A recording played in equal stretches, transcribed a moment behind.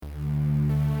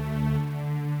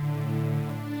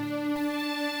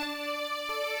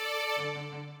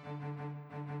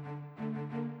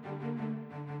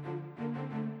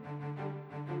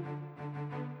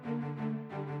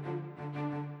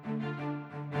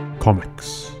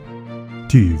Comics,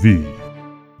 TV,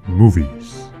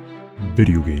 movies,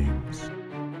 video games,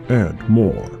 and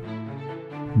more.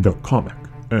 The Comic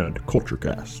and Culture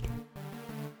Cast.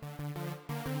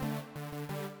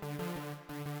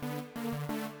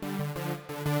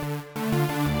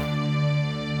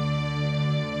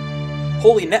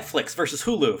 Holy Netflix versus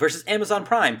Hulu versus Amazon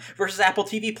Prime versus Apple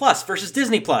TV Plus versus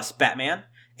Disney Plus, Batman.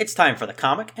 It's time for the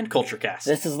Comic and Culture Cast.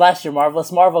 This is Les, your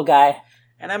Marvelous Marvel guy.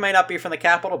 And I might not be from the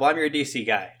Capitol, but I'm your DC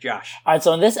guy, Josh. Alright,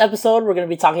 so in this episode, we're going to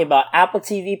be talking about Apple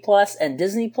TV Plus and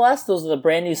Disney Plus. Those are the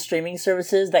brand new streaming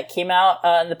services that came out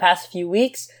in the past few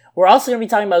weeks. We're also going to be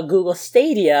talking about Google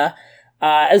Stadia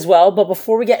as well. But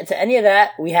before we get into any of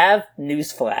that, we have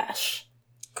Newsflash.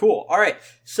 Cool. Alright,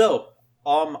 so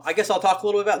I guess I'll talk a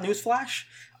little bit about Newsflash.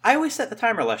 I always set the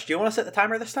timer, Les. Do you want to set the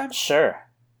timer this time? Sure.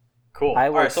 Cool.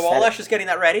 Alright, so while Les is getting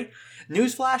that ready,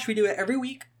 Newsflash, we do it every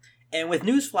week. And with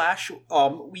Newsflash,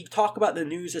 we talk about the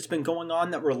news that's been going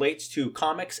on that relates to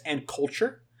comics and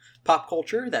culture, pop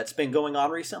culture that's been going on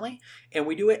recently. And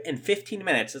we do it in 15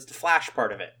 minutes. It's the flash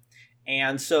part of it.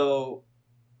 And so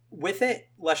with it,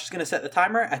 Les is going to set the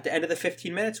timer. At the end of the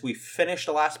 15 minutes, we finish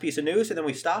the last piece of news and then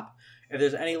we stop. If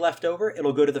there's any left over,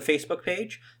 it'll go to the Facebook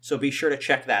page. So be sure to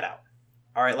check that out.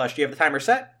 All right, Les, do you have the timer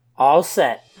set? All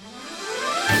set.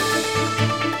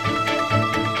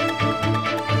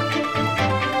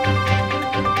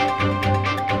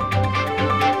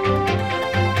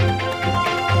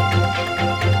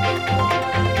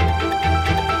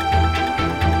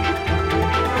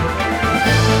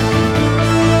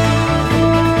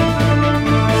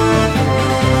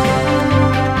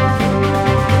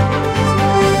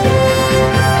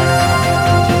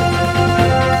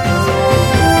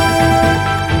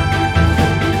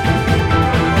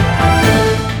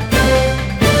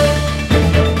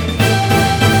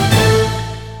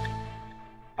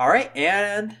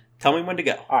 And tell me when to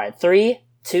go. All right, 3,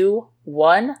 2,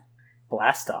 1,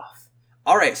 blast off.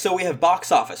 All right, so we have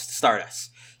box office to start us.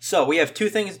 So we have two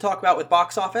things to talk about with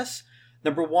box office.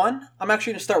 Number one, I'm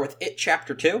actually going to start with It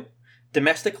Chapter 2.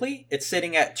 Domestically, it's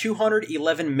sitting at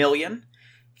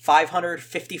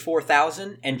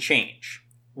 211,554,000 and change.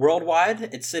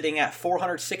 Worldwide, it's sitting at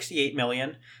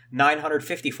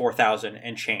 468,954,000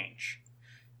 and change.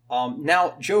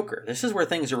 Now, Joker, this is where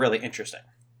things are really interesting.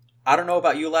 I don't know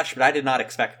about you, Lesh, but I did not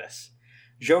expect this.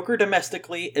 Joker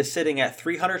domestically is sitting at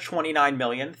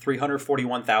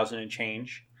 329,341,000 and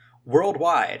change.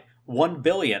 Worldwide,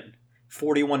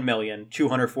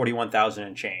 1,041,241,000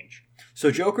 and change.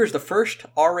 So Joker is the first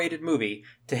R-rated movie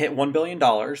to hit $1 billion,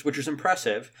 which is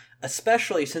impressive,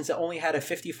 especially since it only had a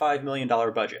 $55 million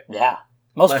budget. Yeah.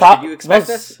 Did you expect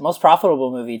this? Most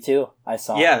profitable movie, too, I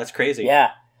saw. Yeah, that's crazy.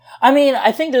 Yeah. I mean,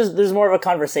 I think there's more of a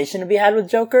conversation to be had with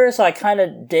Joker, so I kind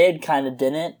of did, kind of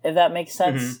didn't, if that makes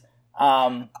sense.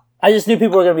 Mm-hmm. I just knew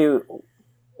people were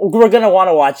going to want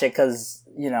to watch it because,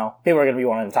 people are going to be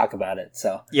wanting to talk about it,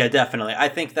 so. Yeah, definitely. I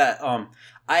think that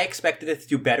I expected it to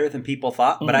do better than people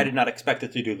thought, but I did not expect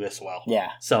it to do this well.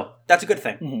 Yeah. So, that's a good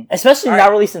thing. Mm-hmm. Especially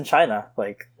not released in China.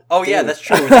 Yeah, that's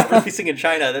true. It's not releasing in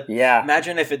China. Yeah.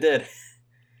 Imagine if it did.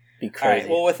 Be crazy. All right,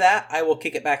 well, with that, I will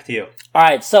kick it back to you. All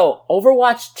right, so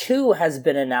Overwatch 2 has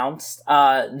been announced.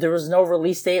 There was no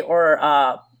release date or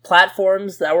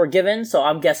platforms that were given, so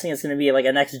I'm guessing it's going to be like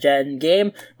a next-gen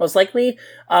game, most likely.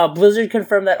 Blizzard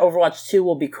confirmed that Overwatch 2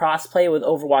 will be cross-play with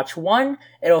Overwatch 1.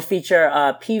 It'll feature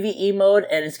a PvE mode,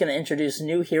 and it's going to introduce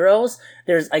new heroes.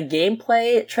 There's a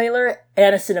gameplay trailer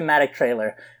and a cinematic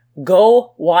trailer.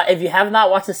 Go watch, if you have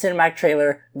not watched the cinematic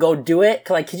trailer, go do it.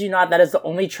 Cause I kid you not, that is the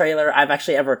only trailer I've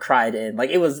actually ever cried in.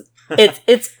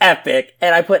 It's epic.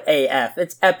 And I put AF.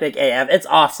 It's epic AF. It's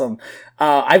awesome.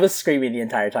 I was screaming the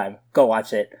entire time. Go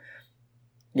watch it.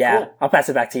 Yeah. Cool. I'll pass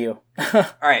it back to you.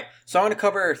 Alright. So I'm going to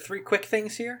cover three quick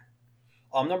things here.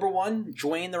 Number one,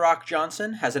 Dwayne "The Rock"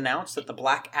 Johnson has announced that the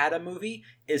Black Adam movie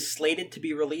is slated to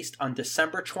be released on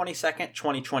December 22nd,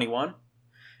 2021.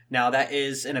 Now, that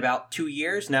is in about 2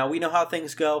 years. Now, we know how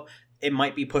things go. It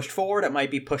might be pushed forward. It might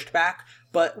be pushed back.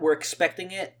 But we're expecting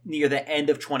it near the end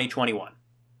of 2021.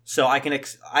 So I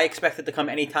expect it to come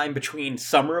anytime between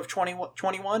summer of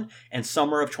 2021 and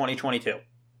summer of 2022.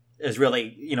 Is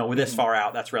really, with this far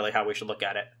out, that's really how we should look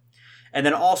at it. And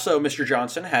then also, Mr.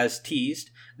 Johnson has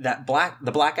teased that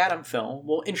the Black Adam film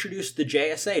will introduce the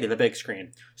JSA to the big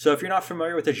screen. So if you're not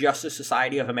familiar with the Justice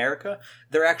Society of America,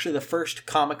 they're actually the first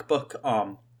comic book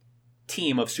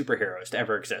team of superheroes to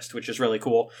ever exist, which is really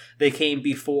cool. They came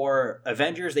before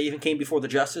Avengers, they even came before the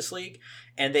Justice League,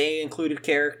 and they included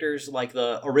characters like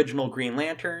the original Green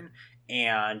Lantern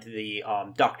and the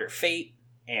Dr. Fate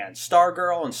and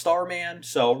Stargirl and Starman.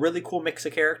 So really cool mix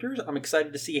of characters. I'm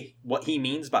excited to see what he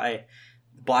means by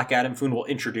Black Adam film will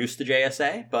introduce the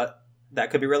JSA, but that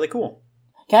could be really cool.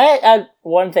 Can I add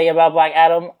one thing about Black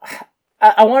Adam?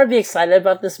 I want to be excited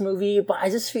about this movie, but I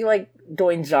just feel like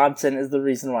Dwayne Johnson is the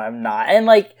reason why I'm not. And,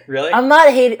 like, really? I'm not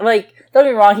hating, like, don't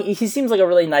get me wrong, he seems like a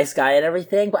really nice guy and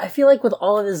everything, but I feel like with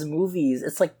all of his movies,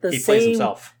 it's like the same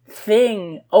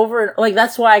thing over and, like,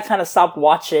 that's why I kind of stopped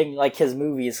watching, like, his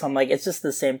movies. So I'm like, it's just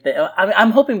the same thing. I'm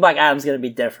hoping Black Adam's gonna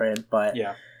be different, but...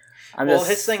 Yeah.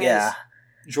 His thing is,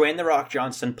 Dwayne The Rock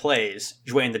Johnson plays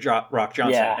Dwayne The Rock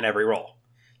Johnson in every role.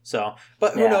 So,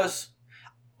 but who knows?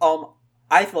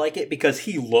 I like it because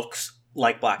he looks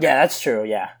like Black Adam. Yeah, that's true,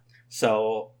 yeah.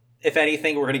 So, if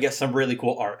anything, we're going to get some really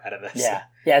cool art out of this.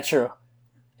 Yeah, true.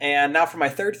 And now for my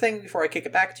third thing, before I kick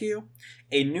it back to you,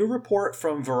 a new report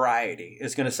from Variety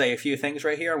is going to say a few things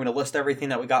right here. I'm going to list everything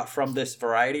that we got from this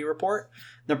Variety report.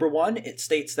 Number one, it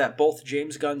states that both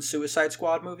James Gunn's Suicide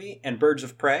Squad movie and Birds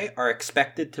of Prey are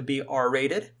expected to be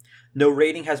R-rated. No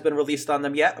rating has been released on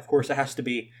them yet. Of course, it has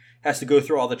to go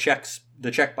through all the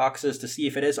check boxes to see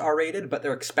if it is R-rated, but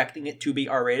they're expecting it to be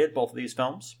R-rated, both of these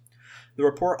films. The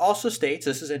report also states,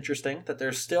 this is interesting, that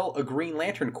there's still a Green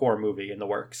Lantern Corps movie in the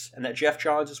works, and that Geoff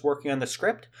Johns is working on the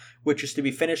script, which is to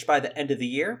be finished by the end of the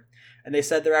year. And they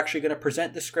said they're actually going to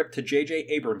present the script to J.J.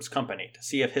 Abrams' company to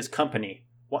see if his company,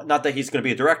 not that he's going to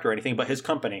be a director or anything, but his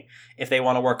company, if they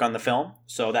want to work on the film.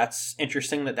 So that's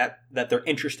interesting that they're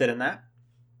interested in that.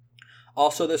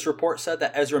 Also, this report said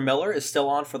that Ezra Miller is still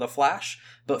on for The Flash,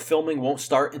 but filming won't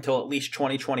start until at least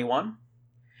 2021.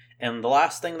 And the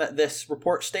last thing that this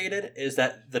report stated is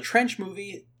that the Trench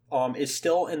movie is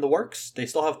still in the works. They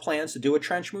still have plans to do a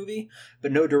Trench movie,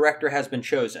 but no director has been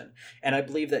chosen. And I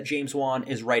believe that James Wan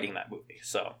is writing that movie.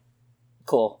 So,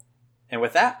 cool. And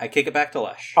with that, I kick it back to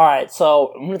Lesh. Alright,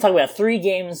 so I'm going to talk about 3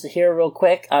 games here real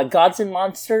quick. Gods and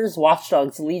Monsters, Watch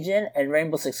Dogs Legion, and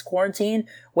Rainbow Six Quarantine.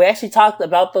 We actually talked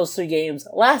about those 3 games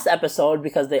last episode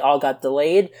because they all got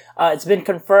delayed. It's been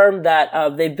confirmed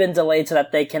that they've been delayed so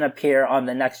that they can appear on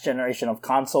the next generation of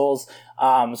consoles.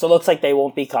 So it looks like they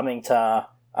won't be coming to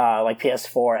like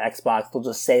PS4, Xbox. They'll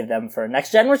just save them for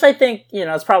next gen, which I think,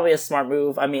 is probably a smart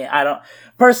move. I mean, I don't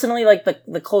personally like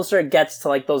the closer it gets to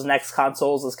like those next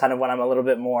consoles is kind of when I'm a little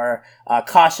bit more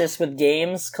cautious with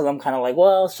games, because I'm kind of like,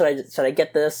 well, should I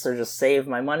get this or just save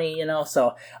my money,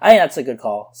 So I think that's a good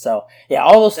call. So yeah,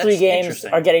 all those 3 games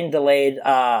are getting delayed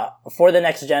for the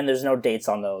next gen. There's no dates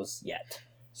on those yet.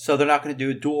 So they're not going to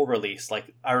do a dual release.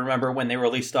 Like, I remember when they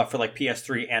released stuff for like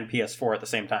PS3 and PS4 at the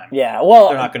same time. Yeah, well...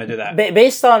 They're not going to do that.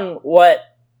 Based on what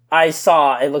I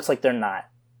saw, it looks like they're not.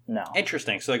 No.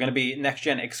 Interesting. So they're going to be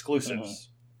next-gen exclusives.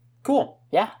 Mm-hmm. Cool.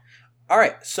 Yeah. All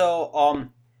right. So,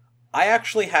 I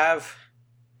actually have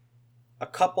a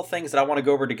couple things that I want to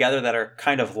go over together that are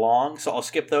kind of long. So I'll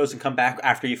skip those and come back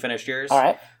after you finish yours. All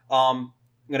right. I'm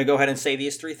going to go ahead and say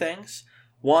these 3 things.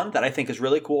 One that I think is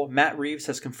really cool, Matt Reeves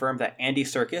has confirmed that Andy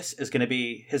Serkis is going to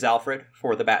be his Alfred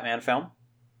for the Batman film.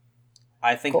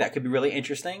 I think that could be really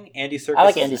interesting. Andy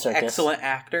Serkis is an excellent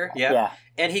actor. Yeah.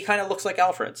 And he kind of looks like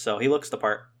Alfred, so he looks the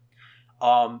part.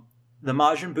 The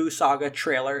Majin Buu Saga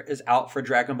trailer is out for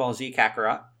Dragon Ball Z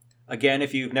Kakarot. Again,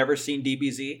 if you've never seen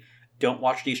DBZ, don't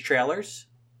watch these trailers.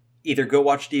 Either go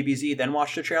watch DBZ, then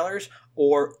watch the trailers,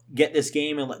 or get this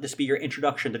game and let this be your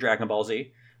introduction to Dragon Ball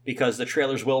Z. Because the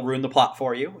trailers will ruin the plot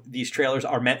for you. These trailers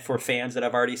are meant for fans that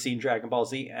have already seen Dragon Ball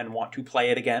Z and want to play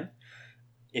it again.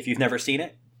 If you've never seen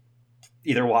it,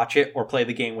 either watch it or play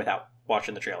the game without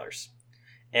watching the trailers.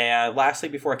 And lastly,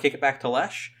 before I kick it back to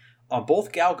Lesh,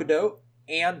 both Gal Gadot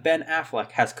and Ben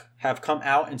Affleck have come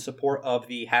out in support of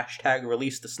the hashtag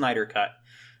Release the Snyder Cut,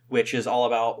 which is all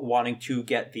about wanting to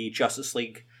get the Justice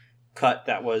League cut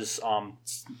that was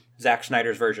Zack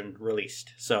Snyder's version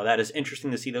released. So that is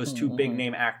interesting to see those 2 big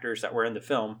name actors that were in the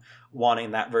film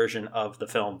wanting that version of the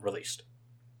film released.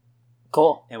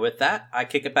 Cool. And with that, I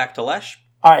kick it back to Lesh.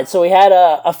 Alright, so we had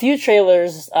a few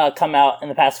trailers come out in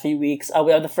the past few weeks.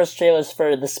 We have the first trailers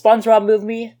for the SpongeBob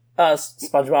movie,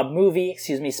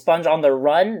 Sponge on the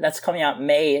Run. That's coming out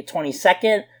May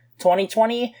 22nd,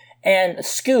 2020. And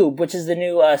Scoob, which is the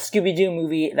new Scooby-Doo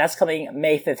movie, that's coming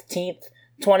May 15th.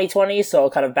 2020, so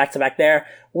kind of back to back there.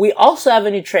 We also have a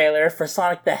new trailer for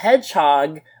Sonic the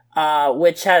Hedgehog,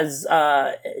 which has,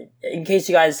 in case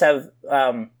you guys have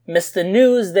missed the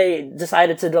news, they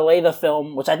decided to delay the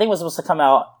film, which I think was supposed to come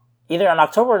out either in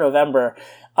October or November,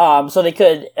 so they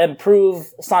could improve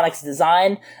Sonic's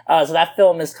design. So that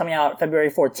film is coming out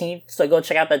February 14th, so go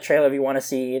check out that trailer if you want to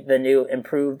see the new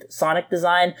improved Sonic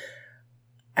design.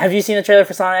 Have you seen the trailer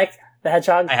for Sonic the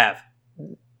Hedgehog? I have.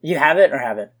 You have it or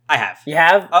haven't? I have. You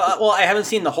have? Well, I haven't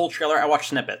seen the whole trailer. I watched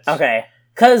snippets. Okay.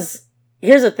 Because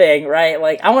here's the thing, right?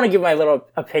 Like, I want to give my little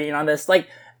opinion on this. Like,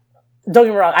 don't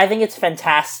get me wrong, I think it's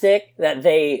fantastic that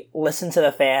they listened to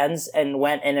the fans and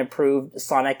went and improved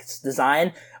Sonic's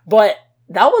design, but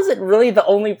that wasn't really the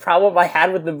only problem I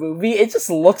had with the movie. It just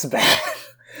looks bad.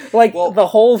 The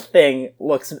whole thing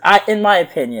looks, in my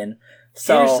opinion.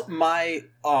 So here's my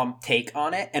take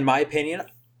on it. In my opinion,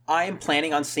 I am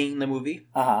planning on seeing the movie.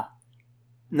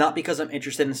 Not because I'm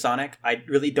interested in Sonic. I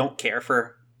really don't care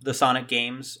for the Sonic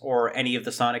games or any of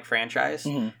the Sonic franchise.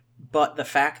 But the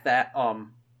fact that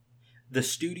the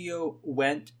studio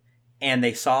went and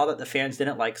they saw that the fans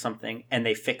didn't like something and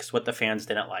they fixed what the fans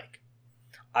didn't like.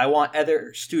 I want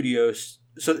other studios...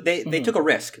 So they took a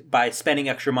risk by spending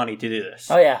extra money to do this.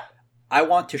 Oh, yeah. I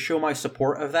want to show my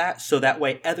support of that so that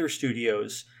way other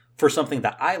studios, for something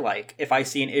that I like, if I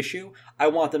see an issue, I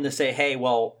want them to say, hey,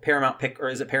 well, or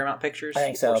is it Paramount Pictures? I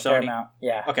think so, Paramount,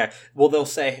 yeah. Okay, well, they'll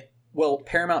say, well,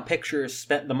 Paramount Pictures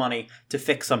spent the money to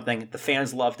fix something, the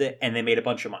fans loved it, and they made a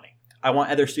bunch of money. I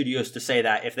want other studios to say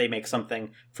that if they make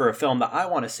something for a film that I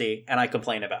want to see, and I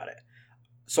complain about it.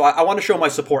 So I want to show my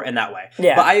support in that way.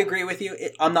 Yeah. But I agree with you.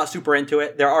 I'm not super into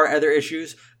it. There are other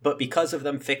issues, but because of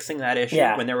them fixing that issue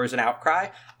when there was an outcry,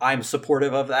 I'm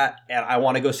supportive of that, and I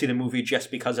want to go see the movie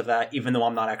just because of that, even though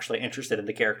I'm not actually interested in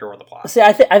the character or the plot. See,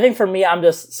 I think for me, I'm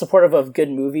just supportive of good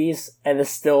movies, and this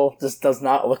still just does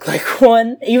not look like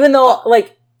one. Even though,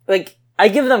 like I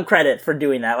give them credit for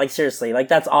doing that. Like, seriously, like,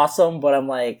 that's awesome, but I'm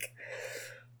like...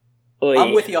 Oy.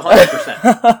 I'm with you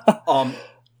 100%.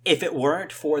 If it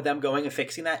weren't for them going and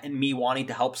fixing that and me wanting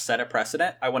to help set a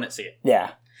precedent, I wouldn't see it.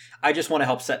 Yeah. I just want to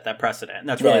help set that precedent, and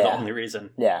that's really the only reason.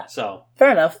 Yeah. So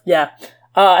fair enough. Yeah.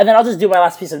 And then I'll just do my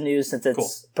last piece of news since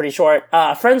it's pretty short.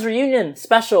 Friends Reunion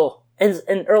special is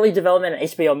in early development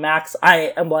at HBO Max.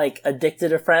 I am like addicted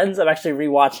to Friends. I'm actually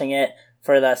rewatching it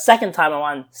for the second time. I'm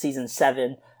on season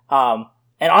 7. And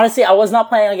honestly, I was not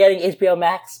planning on getting HBO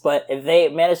Max, but if they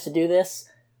manage to do this,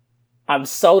 I'm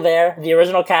so there. The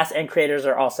original cast and creators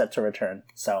are all set to return.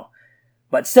 So,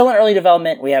 but still in early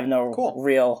development. We have no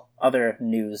real other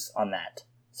news on that.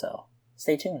 So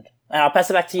stay tuned. And I'll pass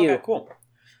it back to you. Okay, cool.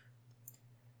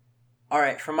 All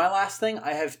right. For my last thing,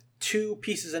 I have 2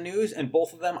 pieces of news, and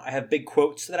both of them I have big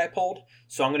quotes that I pulled.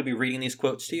 So I'm going to be reading these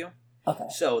quotes to you. Okay.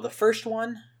 So the first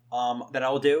one that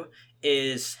I'll do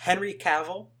is Henry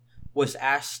Cavill was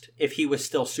asked if he was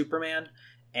still Superman,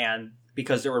 and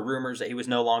because there were rumors that he was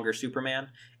no longer Superman,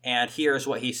 and here's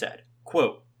what he said.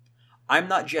 Quote, "I'm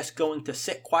not just going to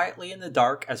sit quietly in the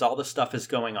dark as all this stuff is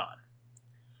going on.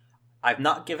 I've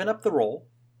not given up the role.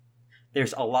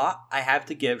 There's a lot I have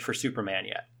to give for Superman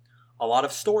yet. A lot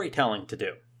of storytelling to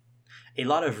do. A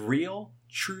lot of real,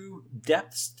 true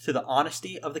depths to the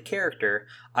honesty of the character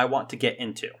I want to get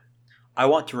into. I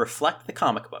want to reflect the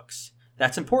comic books.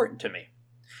 That's important to me.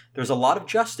 There's a lot of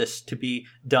justice to be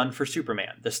done for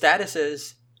Superman. The status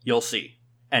is, you'll see."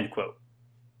 End quote.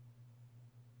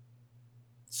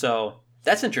 So,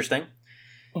 that's interesting.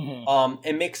 Mm-hmm.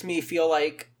 It makes me feel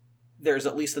like there's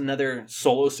at least another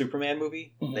solo Superman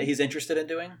movie that he's interested in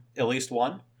doing. At least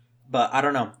one. But I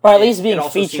don't know. Or at least being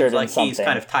featured seems like in something. He's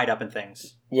kind of tied up in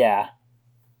things. Yeah.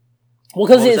 Well,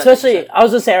 because especially, I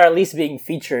was going to say, or at least being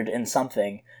featured in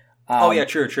something.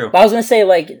 True. But I was going to say,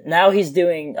 like, now he's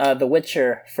doing The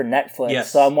Witcher for Netflix.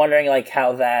 Yes. So I'm wondering, like,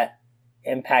 how that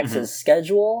impacts his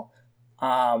schedule.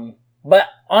 But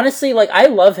honestly, like, I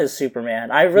love his Superman.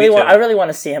 I really want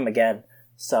to see him again.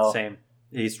 So same.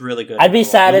 He's really good. I'd be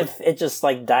sad if it just,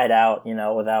 like, died out,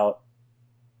 without,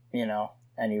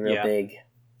 any real big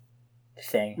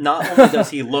thing. Not only does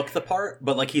he look the part,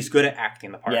 but, like, he's good at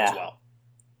acting the part as well.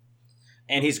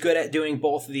 And he's good at doing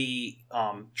both the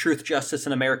Truth, Justice,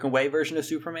 and American Way version of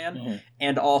Superman,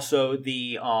 and also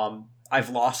the I'm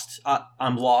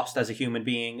lost as a human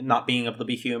being, not being able to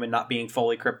be human, not being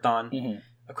fully Krypton,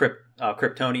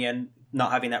 Kryptonian,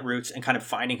 not having that roots, and kind of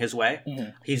finding his way.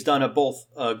 He's done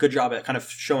a good job at kind of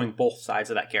showing both sides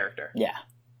of that character. Yeah.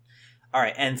 All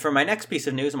right, and for my next piece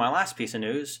of news, my last piece of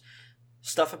news,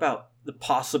 stuff about the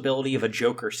possibility of a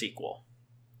Joker sequel.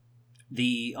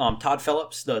 The Todd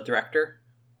Phillips, the director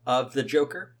of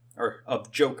Joker,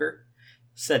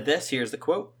 said this. Here's the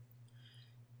quote.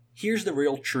 "Here's the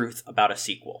real truth about a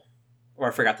sequel." Or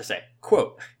I forgot to say,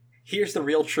 quote, "Here's the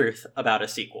real truth about a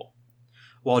sequel.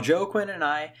 While Joe Quinn and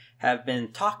I have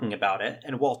been talking about it,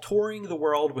 and while touring the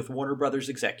world with Warner Brothers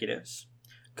executives,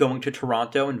 going to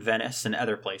Toronto and Venice and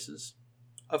other places,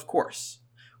 of course,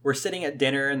 we're sitting at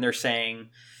dinner and they're saying,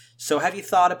 so have you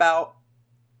thought about...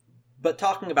 But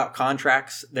talking about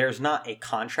contracts, there's not a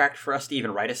contract for us to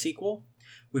even write a sequel.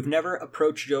 We've never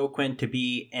approached Joe Quinn to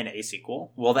be in a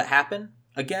sequel. Will that happen?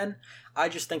 Again, I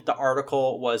just think the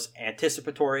article was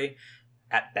anticipatory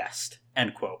at best."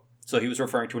 End quote. So he was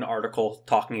referring to an article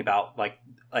talking about like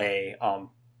a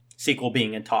sequel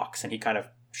being in talks, and he kind of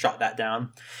shot that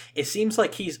down. It seems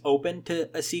like he's open to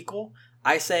a sequel.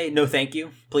 I say no thank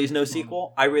you. Please no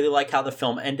sequel. I really like how the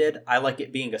film ended. I like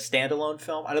it being a standalone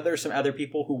film. I know there's some other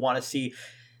people who want to see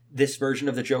this version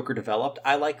of the Joker developed.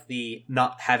 I like the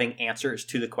not having answers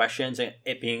to the questions and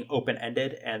it being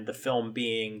open-ended and the film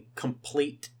being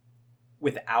complete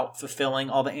without fulfilling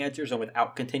all the answers and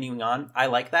without continuing on. I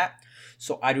like that.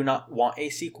 So I do not want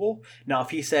a sequel. Now, if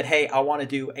he said, hey, I want to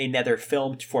do another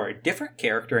film for a different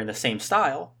character in the same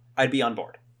style, I'd be on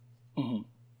board. Mm-hmm.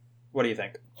 What do you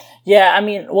think? Yeah, I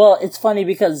mean, well, it's funny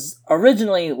because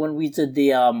originally when we did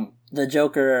the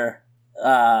Joker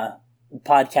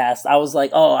podcast, I was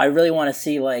like, oh, I really want to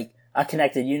see like a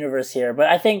connected universe here. But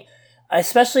I think,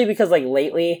 especially because like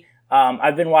lately,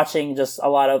 I've been watching just a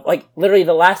lot of like literally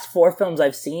the last 4 films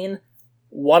I've seen.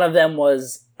 One of them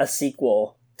was a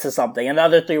sequel to something, and the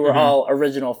other 3 were all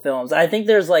original films. And I think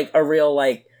there's like a real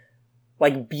like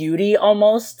beauty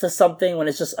almost to something when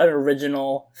it's just an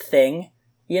original thing.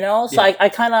 You know, so yeah. I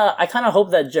kind of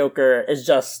hope that Joker is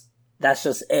that's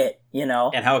just it, you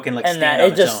know, and how it can like and stand that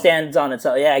on it just its own. Stands on its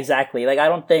own. Yeah, exactly. Like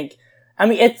I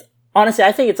mean, it's honestly,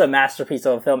 I think it's a masterpiece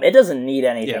of a film. It doesn't need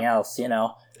anything else, you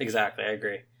know. Exactly, I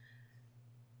agree.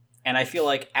 And I feel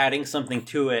like adding something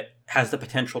to it has the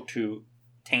potential to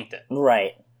taint it,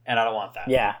 right? And I don't want that.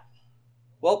 Yeah.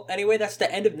 Well, anyway, that's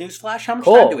the end of Newsflash. How much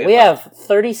cool. time do we have? We have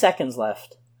 30 seconds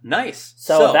left. Nice.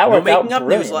 So that worked out making up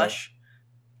Newsflash.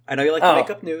 I know you like to make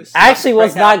up news. I actually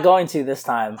was not going to this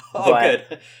time. Oh,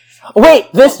 good.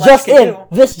 Wait, this just in.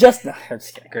 This just... No, I'm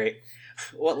just kidding. Great.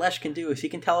 What Lesh can do is he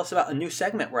can tell us about a new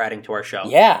segment we're adding to our show.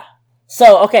 Yeah.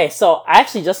 So I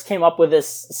actually just came up with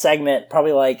this segment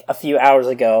probably like a few hours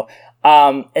ago.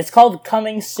 It's called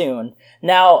Coming Soon.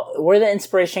 Now, where the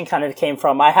inspiration kind of came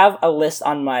from, I have a list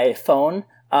on my phone.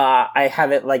 I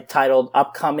have it like titled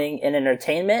Upcoming in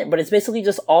Entertainment, but it's basically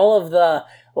just all of the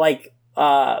like...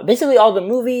 basically all the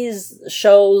movies,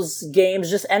 shows, games,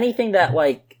 just anything that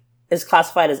like is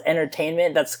classified as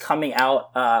entertainment that's coming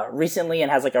out recently and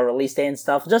has like a release date and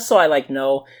stuff, just so I like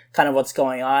know kind of what's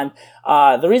going on.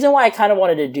 The reason why I kind of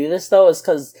wanted to do this though is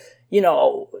because, you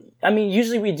know, I mean,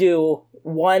 usually we do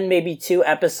 1, maybe 2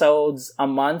 episodes a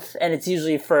month, and it's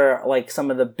usually for like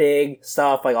some of the big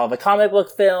stuff, like all the comic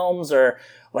book films or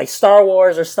like Star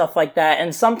Wars or stuff like that.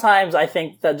 And sometimes I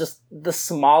think that just the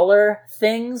smaller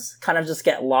things kind of just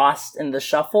get lost in the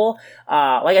shuffle.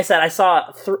 Like I said,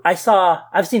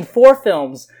 I've seen 4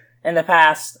 films in the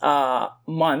past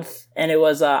month, and it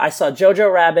was I saw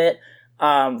Jojo Rabbit,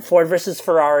 Ford vs.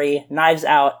 Ferrari, Knives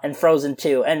Out, and Frozen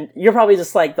 2. And you're probably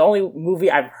just like, the only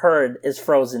movie I've heard is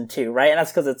Frozen 2, right? And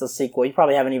that's because it's a sequel. You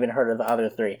probably haven't even heard of the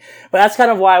other 3. But that's kind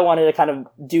of why I wanted to kind of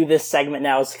do this segment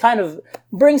now, is to kind of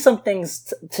bring some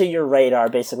things to your radar,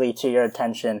 basically, to your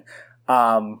attention.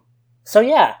 So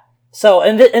yeah. So,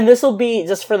 and this will be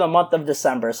just for the month of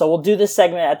December. So we'll do this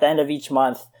segment at the end of each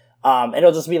month.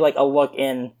 It'll just be like a look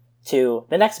into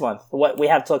the next month, what we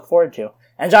have to look forward to.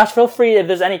 And Josh, feel free if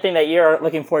there's anything that you're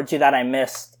looking forward to that I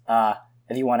missed,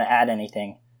 if you want to add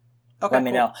anything, let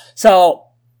me know. So,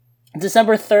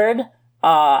 December 3rd,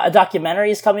 a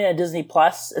documentary is coming to Disney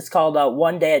Plus. It's called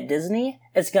One Day at Disney.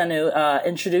 It's going to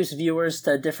introduce viewers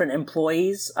to different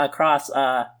employees across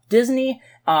Disney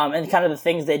and kind of the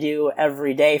things they do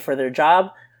every day for their job.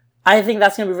 I think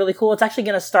that's going to be really cool. It's actually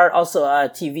going to start also a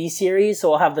TV series, so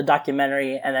we'll have the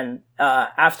documentary, and then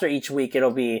after each week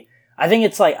it'll be... I think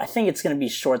it's going to be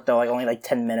short though, like only like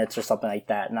 10 minutes or something like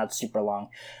that, not super long.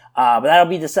 But that'll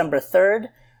be December 3rd.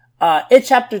 It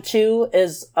Chapter 2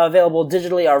 is available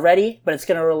digitally already, but it's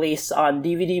going to release on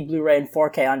DVD, Blu-ray, and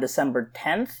 4K on December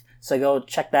 10th. So go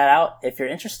check that out if you're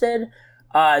interested.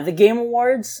 The Game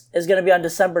Awards is going to be on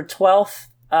December 12th.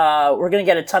 We're going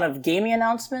to get a ton of gaming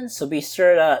announcements, so be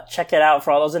sure to check it out for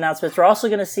all those announcements. We're also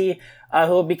going to see who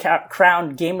will be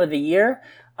crowned Game of the Year.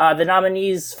 The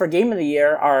nominees for Game of the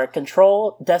Year are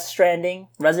Control, Death Stranding,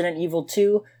 Resident Evil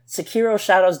 2, Sekiro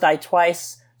Shadows Die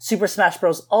Twice, Super Smash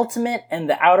Bros. Ultimate, and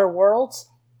The Outer Worlds.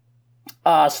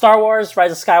 Star Wars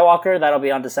Rise of Skywalker, that'll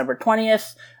be on December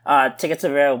 20th. Tickets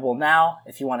available now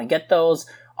if you want to get those.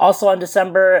 Also on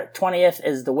December 20th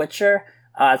is The Witcher.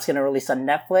 It's going to release on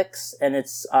Netflix, and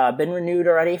it's been renewed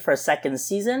already for a second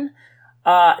season.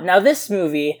 Now this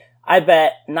movie, I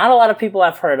bet not a lot of people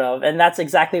have heard of, and that's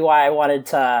exactly why I wanted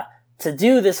to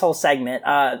do this whole segment.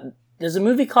 There's a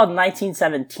movie called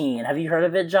 1917. Have you heard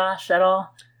of it, Josh, at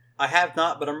all? I have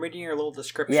not, but I'm reading your little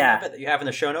description Yeah. of it that you have in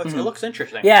the show notes. It looks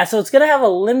interesting. Yeah, so it's going to have a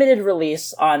limited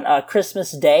release on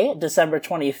Christmas Day, December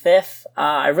 25th.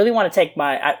 I really want to take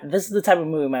this is the type of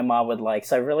movie my mom would like,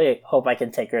 so I really hope I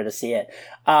can take her to see it.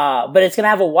 But it's going to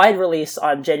have a wide release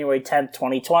on January 10th,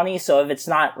 2020, so if it's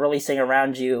not releasing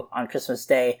around you on Christmas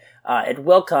Day, it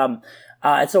will come.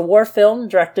 It's a war film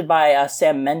directed by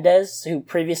Sam Mendes, who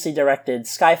previously directed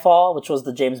Skyfall, which was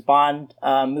the James Bond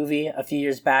movie a few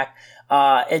years back.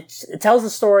 It tells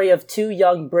the story of two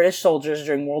young British soldiers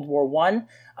during World War One.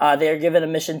 They are given a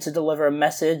mission to deliver a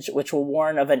message which will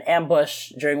warn of an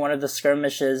ambush during one of the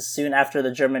skirmishes soon after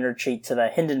the German retreat to the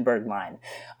Hindenburg Line.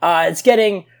 It's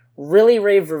getting really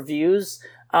rave reviews,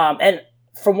 and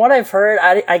from what I've heard,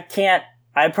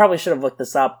 I probably should have looked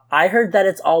this up. I heard that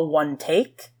it's all one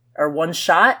take, or one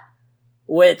shot,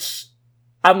 which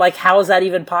I'm like, how is that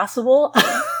even possible?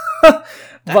 That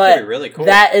could be really cool.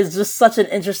 That is just such an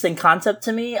interesting concept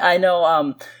to me. I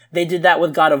know they did that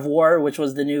with God of War, which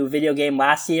was the new video game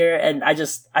last year, and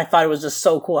I thought it was just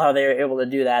so cool how they were able to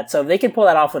do that. So if they can pull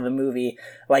that off with a movie,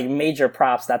 like major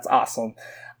props, that's awesome.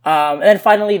 And then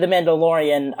finally, The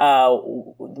Mandalorian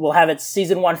will have its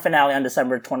season 1 finale on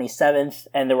December 27th,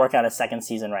 and they're working on a second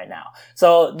season right now.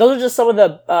 So those are just some of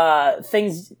the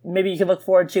things maybe you can look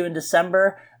forward to in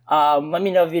December. Let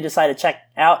me know if you decide to check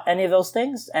out any of those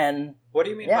things. And what do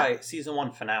you mean by season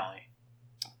 1 finale?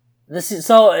 it's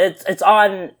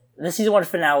on the season 1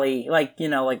 finale, like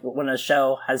when a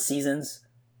show has seasons.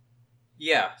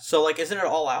 Yeah. So isn't it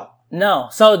all out? No.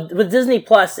 So with Disney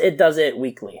Plus, it does it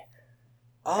weekly.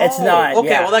 Oh, it's not. Okay,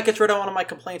 yeah. well that gets rid of one of my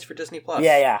complaints for Disney Plus.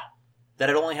 Yeah.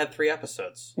 That it only had 3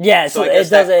 episodes. Yeah, so it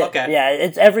does it. Okay. Yeah,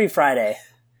 it's every Friday.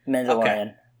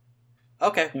 Mandalorian.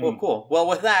 Okay. Well, cool. Well,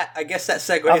 with that, I guess that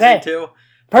segues into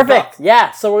perfect.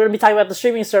 Yeah, so we're gonna be talking about the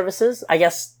streaming services. I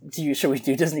guess should we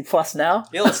do Disney Plus now?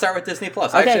 Yeah, let's start with Disney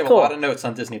Plus. I actually have a lot of notes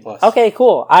on Disney Plus. Okay,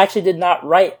 cool. I actually did not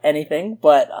write anything,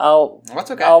 but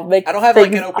That's okay. I don't have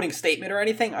an opening statement or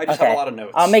anything. I just have a lot of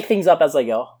notes. I'll make things up as I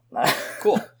go.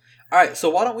 Cool. All right, so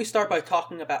why don't we start by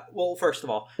talking about... Well, first of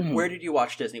all, where did you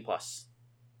watch Disney Plus?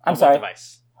 I'm sorry? What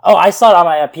device? Oh, I saw it on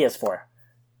my PS4.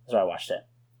 That's where I watched it.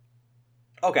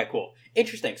 Okay, cool.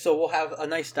 Interesting. So we'll have a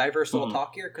nice diverse little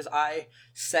talk here, because I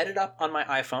set it up on my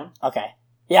iPhone. Okay.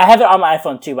 Yeah, I have it on my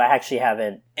iPhone too, but I actually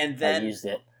haven't used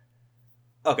it.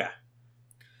 Okay.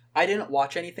 I didn't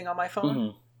watch anything on my phone.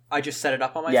 Mm-hmm. I just set it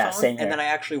up on my phone, same here. and then I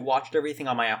actually watched everything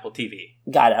on my Apple TV.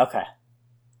 Got it, okay.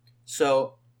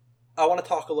 So... I want to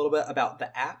talk a little bit about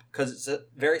the app, because it's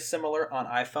very similar on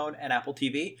iPhone and Apple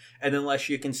TV, and unless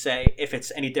you can say if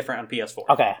it's any different on PS4.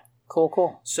 Okay,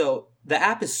 cool. So the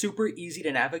app is super easy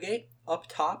to navigate. Up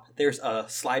top, there's a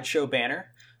slideshow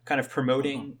banner kind of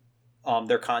promoting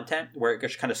their content, where it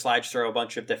just kind of slides through a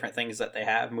bunch of different things that they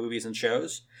have, movies and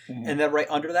shows. Mm-hmm. And then right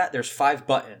under that, there's 5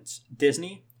 buttons: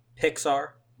 Disney,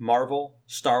 Pixar, Marvel,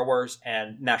 Star Wars,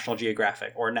 and National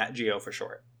Geographic, or Nat Geo for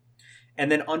short. And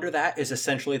then under that is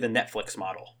essentially the Netflix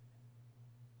model.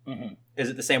 Mm-hmm. Is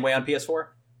it the same way on PS4?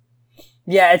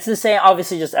 Yeah, it's the same.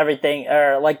 Obviously, just everything,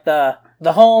 or like the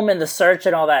home and the search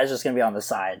and all that is just going to be on the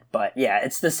side. But yeah,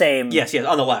 it's the same. Yes,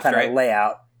 on the left, right?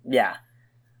 Layout. Yeah.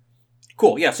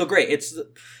 Cool. Yeah, so great.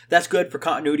 That's good for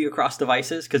continuity across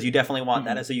devices, because you definitely want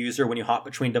that as a user when you hop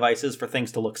between devices for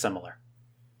things to look similar.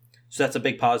 So that's a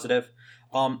big positive.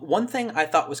 One thing I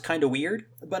thought was kind of weird,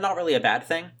 but not really a bad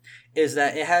thing, is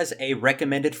that it has a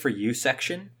recommended for you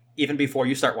section even before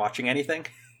you start watching anything.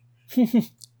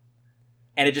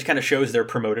 And it just kind of shows their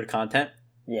promoted content.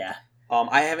 Yeah.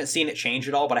 I haven't seen it change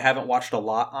at all, but I haven't watched a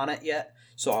lot on it yet,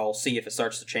 so I'll see if it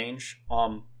starts to change.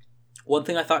 One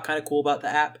thing I thought kind of cool about the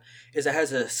app is it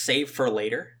has a save for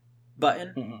later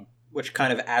button, which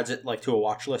kind of adds it to a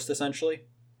watch list essentially.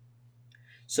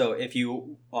 So if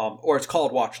you, or it's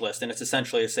called watch list, and it's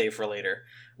essentially a save for later,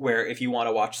 where if you want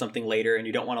to watch something later and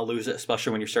you don't want to lose it,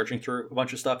 especially when you're searching through a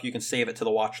bunch of stuff, you can save it to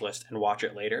the watch list and watch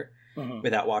it later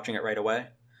without watching it right away.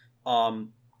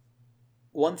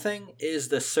 One thing is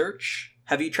the search.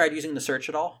 Have you tried using the search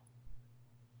at all?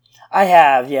 I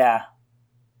have, yeah.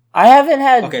 I haven't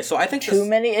had so I think too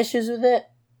many issues with it.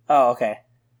 Oh, okay.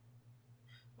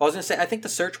 I was going to say, I think the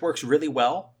search works really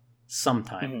well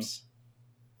sometimes.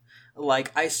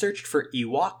 I searched for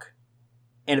Ewok,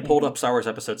 and it pulled up Star Wars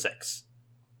Episode 6.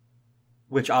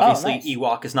 Which obviously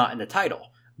Ewok is not in the title,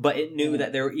 but it knew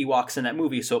that there were Ewoks in that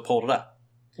movie, so it pulled it up.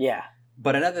 Yeah.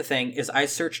 But another thing is I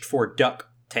searched for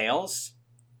DuckTales,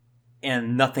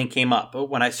 and nothing came up.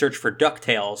 But when I searched for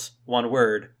DuckTales, one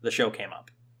word, the show came up.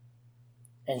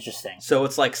 Interesting. So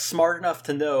it's smart enough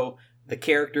to know the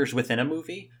characters within a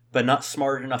movie, but not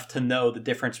smart enough to know the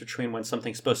difference between when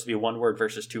something's supposed to be one word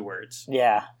versus 2 words.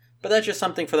 Yeah. But that's just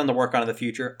something for them to work on in the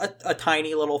future. A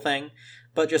tiny little thing,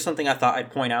 but just something I thought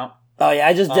I'd point out. Oh yeah,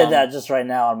 I just did that just right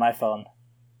now on my phone.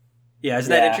 Yeah, isn't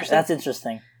that interesting? That's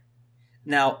interesting.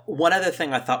 Now, one other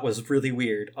thing I thought was really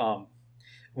weird.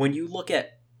 When you look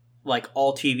at like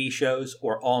all TV shows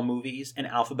or all movies in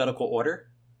alphabetical order,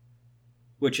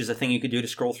 which is a thing you could do to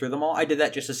scroll through them all, I did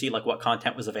that just to see like what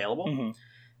content was available. Mm-hmm.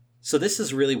 So this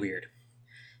is really weird.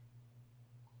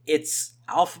 It's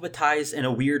alphabetized in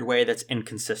a weird way that's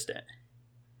inconsistent.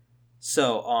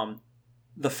 So,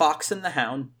 The Fox and the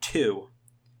Hound 2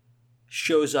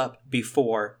 shows up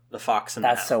before The Fox and the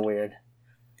Hound. That's so weird.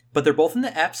 But they're both in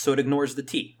the F, so it ignores the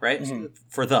T, right? Mm-hmm.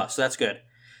 For the, so that's good.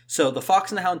 So The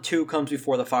Fox and the Hound 2 comes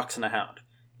before The Fox and the Hound.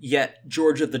 Yet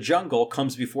George of the Jungle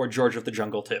comes before George of the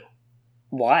Jungle 2.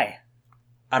 Why?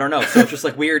 I don't know. So it's just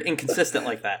like weird, inconsistent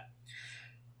like that.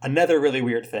 Another really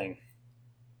weird thing.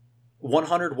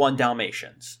 101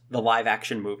 Dalmatians, the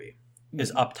live-action movie,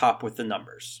 is up top with the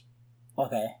numbers.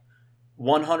 Okay.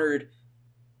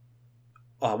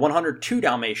 102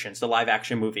 Dalmatians, the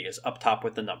live-action movie, is up top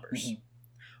with the numbers. Mm-hmm.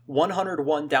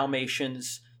 101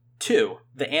 Dalmatians 2,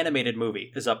 the animated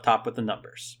movie, is up top with the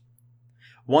numbers.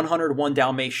 101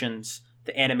 Dalmatians,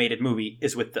 the animated movie,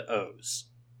 is with the O's.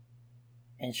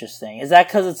 Interesting. Is that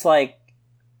because it's, like,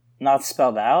 not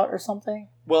spelled out or something?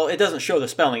 Well, it doesn't show the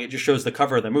spelling. It just shows the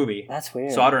cover of the movie. That's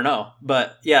weird. So I don't know.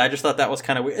 But, yeah, I just thought that was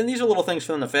kind of weird. And these are little things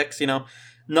for them to fix, you know.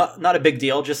 Not a big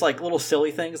deal. Just, like, little silly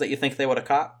things that you think they would have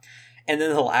caught. And then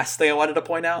the last thing I wanted to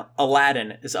point out,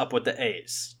 Aladdin is up with the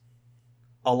A's.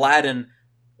 Aladdin,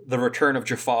 The Return of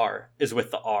Jafar, is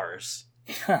with the R's.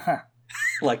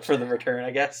 Like, for the return, I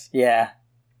guess. Yeah.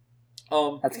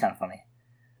 That's kind of funny.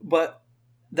 But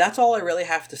that's all I really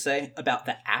have to say about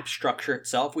the app structure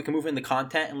itself. We can move into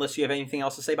content unless you have anything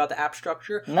else to say about the app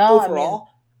structure. No, overall,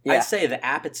 I'd say the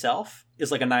app itself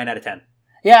is like a 9 out of 10.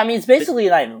 Yeah, I mean, it's basically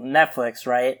like Netflix,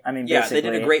 right? I mean, yeah, they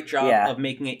did a great job of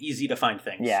making it easy to find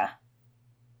things. Yeah.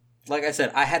 Like I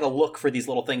said, I had to look for these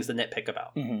little things to nitpick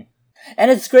about. Mm-hmm.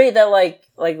 And it's great that, like,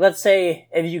 let's say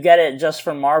if you get it just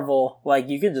for Marvel, like,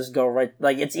 you could just go right,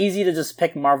 like, it's easy to just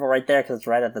pick Marvel right there because it's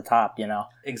right at the top, you know?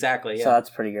 Exactly, yeah. So that's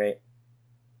pretty great.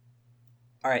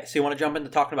 All right, so you want to jump into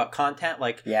talking about content?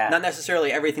 Like, not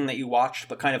necessarily everything that you watched,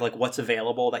 but kind of like what's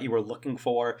available that you were looking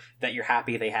for, that you're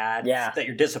happy they had, that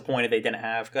you're disappointed they didn't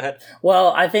have. Go ahead.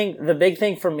 Well, I think the big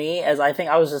thing for me is I think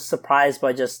I was just surprised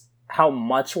by just how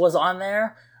much was on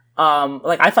there.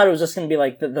 Like, I thought it was just going to be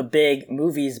like the big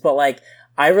movies, but like,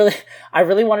 I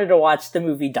really wanted to watch the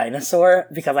movie Dinosaur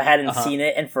because I hadn't seen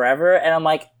it in forever, and I'm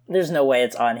like, there's no way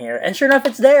it's on here. And sure enough,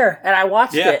 it's there, and I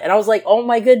watched it, and I was like, oh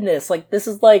my goodness, like, this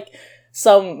is like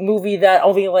some movie that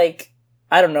only, like,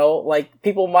 I don't know, like,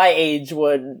 people my age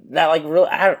would, that, like, really,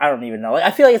 I don't even know. Like,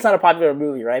 I feel like it's not a popular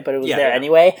movie, right? But it was there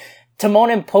anyway.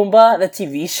 Timon and Pumbaa, the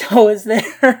TV show, is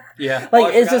there. Yeah.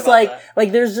 Like, it's just like,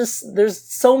 there's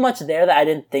so much there that I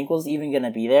didn't think was even gonna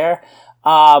be there.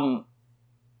 So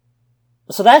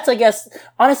that's, I guess,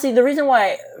 honestly, the reason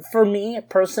why, for me,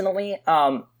 personally,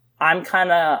 I'm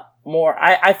kinda more,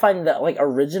 I find that, like,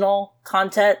 original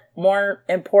content more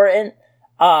important.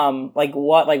 Like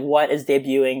what is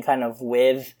debuting kind of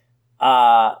with,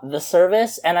 the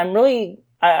service. And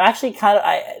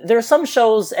there are some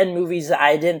shows and movies that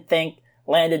I didn't think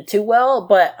landed too well,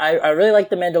 but I really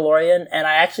like The Mandalorian, and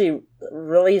I actually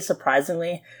really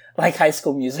surprisingly like High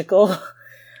School Musical.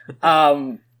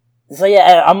 So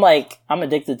yeah, I'm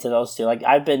addicted to those two. Like,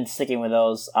 I've been sticking with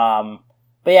those. But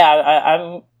yeah,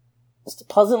 I'm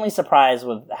pleasantly surprised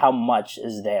with how much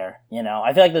is there, you know?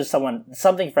 I feel like there's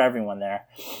something for everyone there.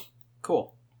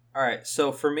 Cool. All right.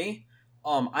 So for me,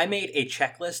 I made a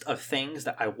checklist of things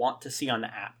that I want to see on the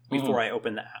app before I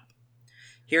open the app.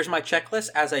 Here's my checklist.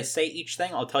 As I say each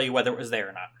thing, I'll tell you whether it was there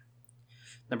or not.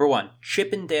 Number 1,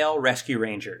 Chip and Dale Rescue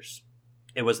Rangers.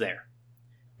 It was there.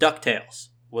 DuckTales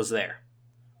was there.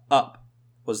 Up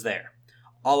was there.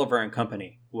 Oliver and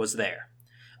Company was there.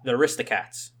 The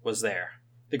Aristocats was there.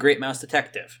 The Great Mouse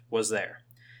Detective was there.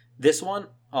 This one,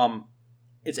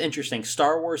 it's interesting.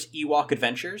 Star Wars Ewok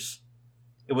Adventures.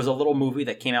 It was a little movie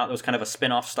that came out. It was kind of a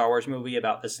spin-off Star Wars movie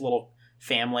about this little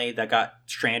family that got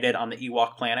stranded on the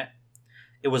Ewok planet.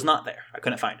 It was not there. I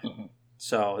couldn't find it. Mm-hmm.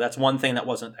 So that's one thing that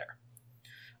wasn't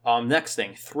there. Next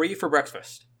thing, 3 for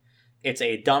Breakfast. It's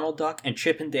a Donald Duck and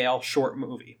Chip and Dale short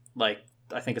movie. Like,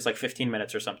 I think it's like 15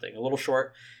 minutes or something. A little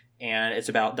short. And it's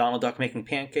about Donald Duck making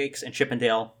pancakes and Chip and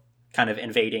Dale kind of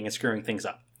invading and screwing things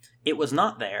up. It was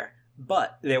not there,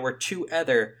 but there were 2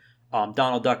 other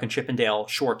Donald Duck and Chip and Dale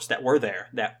shorts that were there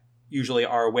that usually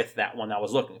are with that one I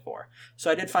was looking for.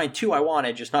 So I did find 2 I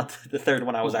wanted, just not the third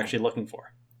one I was actually looking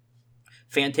for.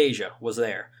 Fantasia was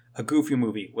there. A Goofy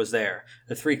Movie was there.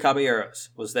 The Three Caballeros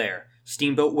was there.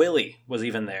 Steamboat Willie was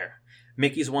even there.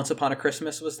 Mickey's Once Upon a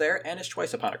Christmas was there, and his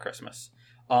Twice Upon a Christmas.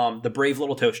 The Brave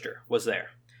Little Toaster was there.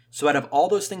 So out of all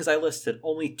those things I listed,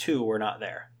 only 2 were not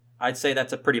there. I'd say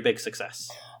that's a pretty big success.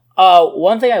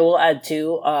 One thing I will add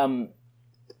too,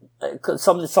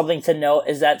 something to note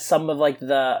is that some of like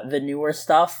the newer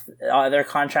stuff, their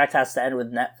contract has to end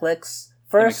with Netflix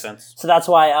first. That makes sense. So that's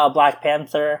why Black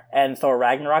Panther and Thor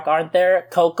Ragnarok aren't there.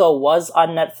 Coco was on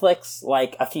Netflix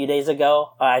like a few days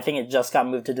ago. I think it just got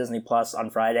moved to Disney Plus on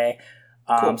Friday.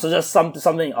 Cool. So just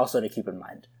something also to keep in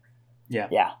mind. Yeah.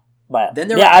 Yeah. But then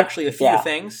there were actually a few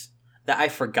things that I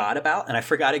forgot about and I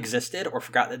forgot existed or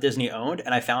forgot that Disney owned,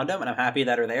 and I found them and I'm happy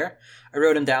that are there. I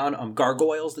wrote them down.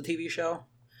 Gargoyles, the TV show.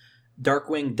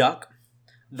 Darkwing Duck.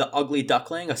 The Ugly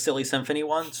Duckling, a Silly Symphony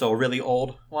one, so a really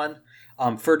old one.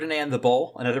 Ferdinand the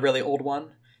Bull, another really old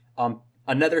one.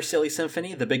 Another Silly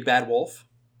Symphony, The Big Bad Wolf.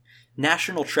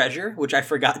 National Treasure, which I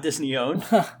forgot Disney owned,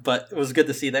 but it was good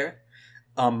to see there.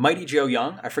 Mighty Joe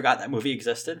Young, I forgot that movie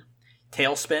existed.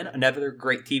 Tailspin, another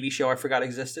great TV show I forgot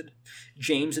existed.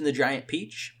 James and the Giant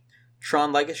Peach.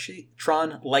 Tron Legacy,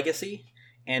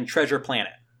 and Treasure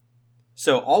Planet.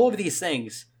 So all of these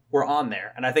things were on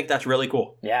there, and I think that's really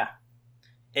cool. Yeah.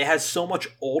 It has so much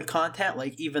old content,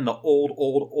 like even the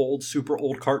old, super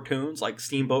old cartoons, like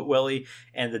Steamboat Willie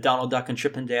and the Donald Duck and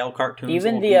Chip and Dale cartoons,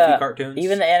 even the Goofy cartoons.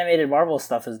 Even the animated Marvel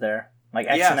stuff is there, like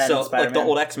X-Men and Spider-Man. Like the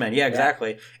old X-Men, yeah,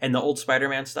 exactly, and the old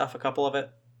Spider-Man stuff, a couple of it.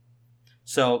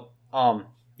 So, I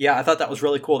thought that was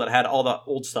really cool that it had all the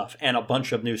old stuff and a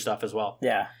bunch of new stuff as well.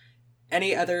 Yeah.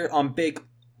 Any other big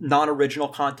non-original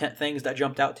content things that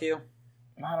jumped out to you?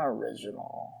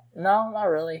 Non-original? No, not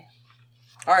really.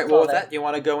 All right, well, with that, do you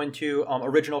want to go into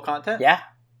original content? Yeah.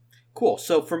 Cool.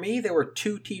 So for me, there were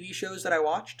 2 TV shows that I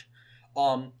watched.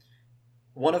 One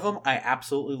of them I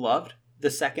absolutely loved.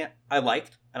 The second I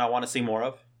liked, and I want to see more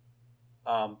of.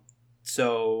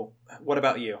 So what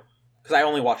about you? Because I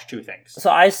only watched 2 things. So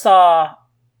I saw...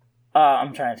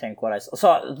 I'm trying to think what I saw.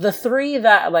 So the 3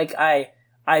 that like I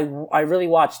really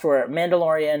watched were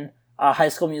Mandalorian, High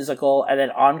School Musical, and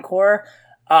then Encore.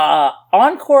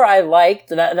 Encore I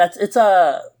liked. It's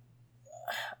a,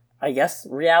 I guess,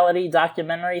 reality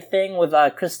documentary thing with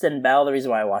Kristen Bell. The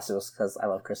reason why I watched it was because I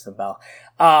love Kristen Bell.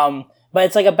 But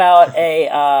it's like about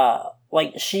a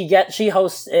like she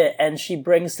hosts it and she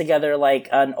brings together like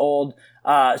an old.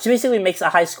 She basically makes a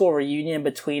high school reunion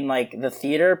between like the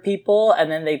theater people,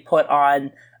 and then they put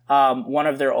on one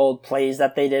of their old plays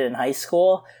that they did in high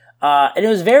school. And it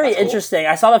was very interesting.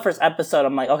 I saw the first episode.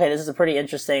 I'm like, okay, this is a pretty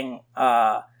interesting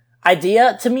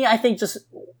idea. To me, I think just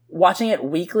watching it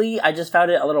weekly, I just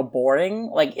found it a little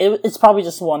boring. Like, it's probably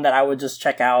just one that I would just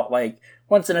check out, like,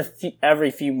 once in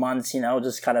every few months,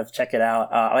 just kind of check it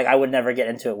out. Like, I would never get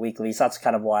into it weekly, so that's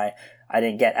kind of why I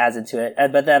didn't get as into it.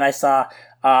 But then I saw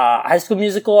High School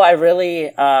Musical. I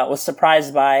really was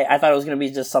surprised by. I thought it was going to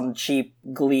be just some cheap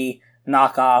Glee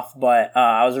knockoff, but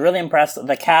I was really impressed.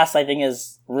 The cast, I think,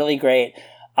 is really great.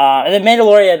 And then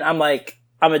Mandalorian,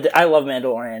 I love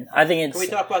Mandalorian. I think it's... Can we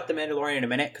talk about the Mandalorian in a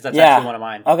minute? Because that's actually one of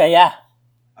mine. Okay, yeah.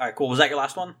 All right, cool. Was that your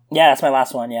last one? Yeah, that's my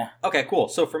last one, yeah. Okay, cool.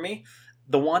 So for me,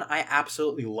 the one I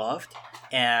absolutely loved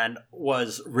and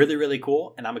was really, really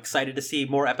cool, and I'm excited to see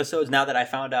more episodes now that I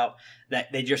found out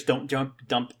that they just don't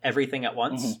dump everything at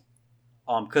once. Mm-hmm.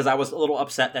 Because I was a little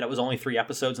upset that it was only 3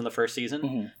 episodes in the first season.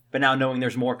 Mm-hmm. But now knowing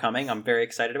there's more coming, I'm very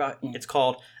excited about it. Mm-hmm. It's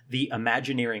called The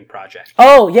Imagineering Project.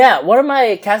 Oh, yeah. One of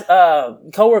my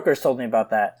coworkers told me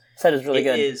about that. Said it's really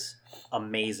good. It is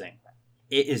amazing.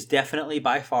 It is definitely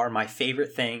by far my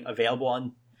favorite thing available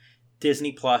on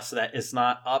Disney Plus that is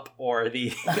not Up or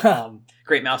the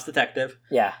Great Mouse Detective.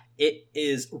 Yeah. It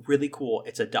is really cool.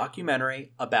 It's a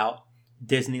documentary about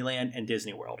Disneyland and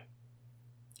Disney World.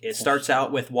 It starts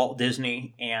out with Walt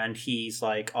Disney, and he's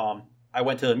like, I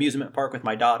went to the amusement park with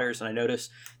my daughters, and I noticed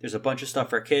there's a bunch of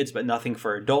stuff for kids, but nothing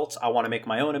for adults. I want to make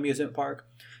my own amusement park.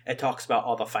 It talks about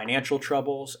all the financial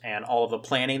troubles and all of the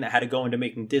planning that had to go into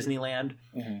making Disneyland,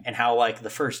 mm-hmm. and how, like, the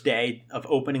first day of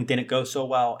opening didn't go so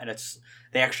well, and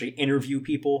they actually interview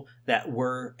people that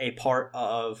were a part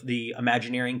of the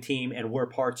Imagineering team and were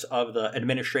parts of the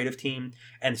administrative team,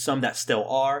 and some that still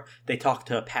are. They talk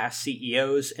to past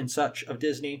CEOs and such of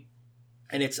Disney,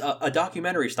 and it's a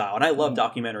documentary style, and I love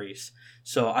documentaries,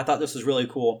 so I thought this was really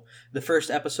cool. The first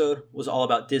episode was all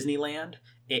about Disneyland.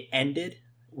 It ended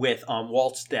with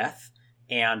Walt's death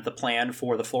and the plan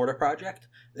for the Florida project.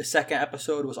 The second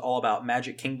episode was all about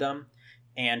Magic Kingdom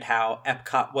and how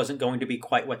Epcot wasn't going to be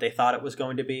quite what they thought it was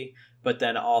going to be. But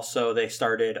then also they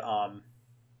started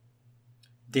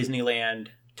Disneyland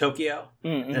Tokyo.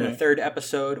 Mm-hmm. And the third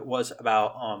episode was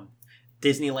about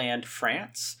Disneyland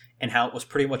France and how it was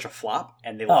pretty much a flop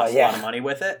and they lost a lot of money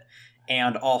with it.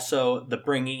 And also the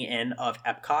bringing in of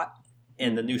Epcot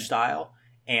in the new style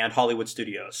and Hollywood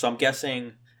Studios. So I'm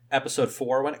guessing episode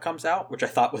 4 when it comes out, which I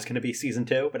thought was going to be season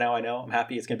 2, but now I know. I'm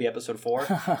happy it's going to be episode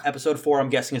 4. Episode 4, I'm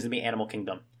guessing, is going to be Animal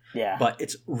Kingdom. Yeah. But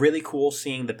it's really cool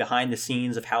seeing the behind the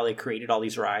scenes of how they created all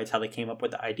these rides, how they came up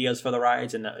with the ideas for the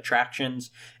rides and the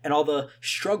attractions, and all the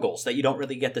struggles that you don't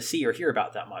really get to see or hear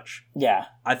about that much. Yeah.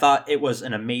 I thought it was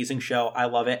an amazing show. I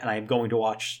love it, and I am going to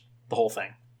watch the whole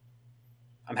thing.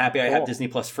 I'm happy I have Disney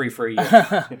Plus free for a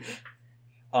year.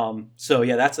 So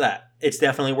yeah, that's that. It's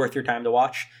definitely worth your time to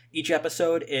watch. Each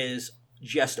episode is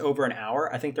just over an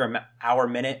hour. I think they're an hour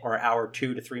minute or hour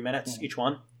 2 to 3 minutes each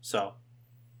one. So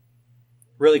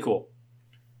really cool.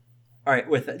 All right,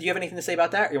 do you have anything to say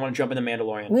about that, or you want to jump into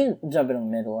Mandalorian? We can jump into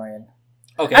Mandalorian.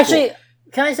 Okay. Actually,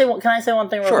 cool. Can I say one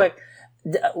thing real Sure. quick?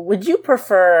 Would you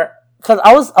prefer? Because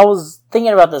I was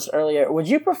thinking about this earlier. Would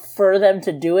you prefer them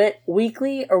to do it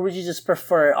weekly, or would you just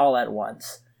prefer it all at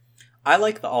once? I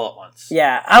like the all at once.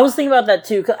 Yeah, I was thinking about that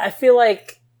too. Cause I feel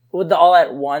like with the all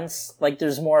at once, like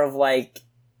there's more of like,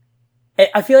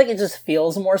 I feel like it just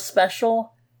feels more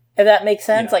special. If that makes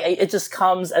sense, like it just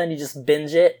comes and then you just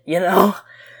binge it, you know.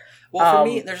 Well, for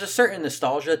me, there's a certain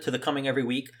nostalgia to the coming every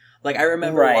week. Like I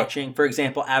remember watching, for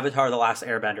example, Avatar: The Last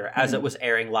Airbender as it was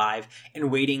airing live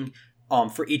and waiting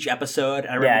for each episode.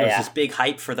 And I remember there was this big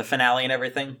hype for the finale and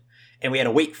everything, and we had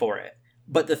to wait for it.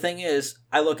 But the thing is,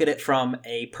 I look at it from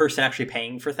a person actually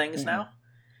paying for things now.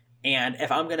 And if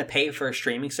I'm going to pay for a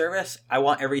streaming service, I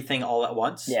want everything all at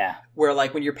once. Yeah. Where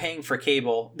like when you're paying for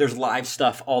cable, there's live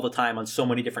stuff all the time on so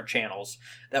many different channels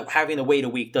that having to wait a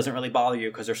week doesn't really bother you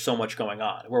because there's so much going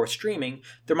on. Where with streaming,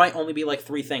 there might only be like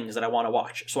 3 things that I want to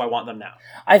watch. So I want them now.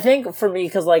 I think for me,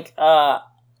 because like, I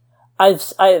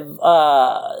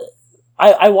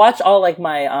watch all like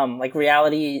my like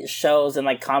reality shows and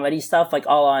like comedy stuff like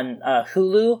all on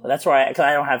Hulu. That's where because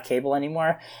I don't have cable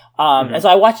anymore. And so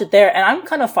I watch it there, and I'm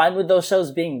kind of fine with those shows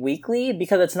being weekly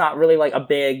because it's not really like a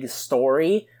big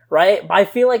story, right? But I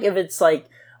feel like if it's like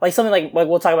something like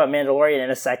we'll talk about Mandalorian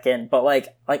in a second, but like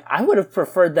I would have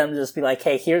preferred them to just be like,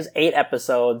 hey, here's 8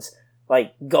 episodes,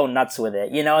 like go nuts with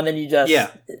it, you know, and then you just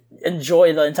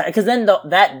enjoy the entire. Because then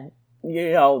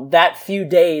that few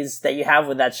days that you have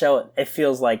with that show, it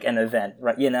feels like an event,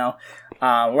 right? You know,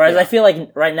 whereas I feel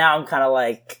like right now I'm kind of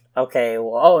like, okay,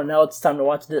 well, oh no, it's time to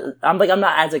watch this. I'm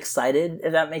not as excited,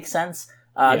 if that makes sense.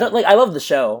 Like I love the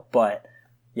show, but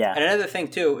yeah. And another thing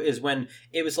too is when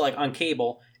it was like on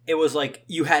cable, it was like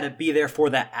you had to be there for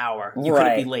that hour. You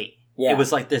couldn't be late. Yeah. It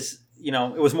was like this, you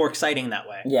know, it was more exciting that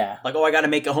way. Yeah. Like, oh, I got to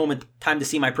make it home in time to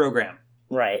see my program.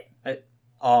 Right.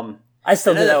 I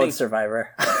still do that with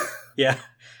Survivor. Yeah.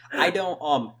 I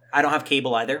don't have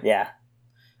cable either. Yeah.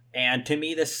 And to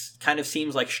me, this kind of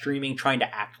seems like streaming trying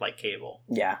to act like cable.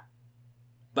 Yeah.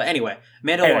 But anyway,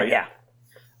 Mandalorian. Yeah.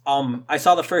 I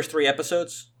saw the first 3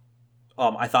 episodes.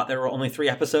 I thought there were only 3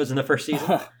 episodes in the first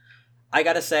season. I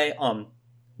gotta say,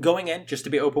 going in, just to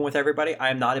be open with everybody, I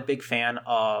am not a big fan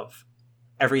of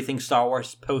everything Star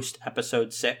Wars post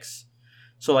episode 6.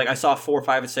 So like I saw 4,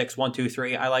 5, and 6, 1, 2,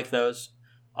 3. I like those.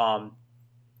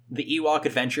 The Ewok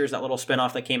Adventures, that little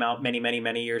spinoff that came out many, many,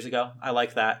 many years ago. I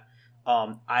like that.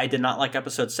 I did not like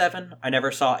episode 7. I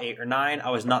never saw 8 or 9. I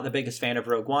was not the biggest fan of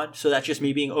Rogue One. So that's just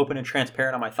me being open and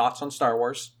transparent on my thoughts on Star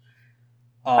Wars.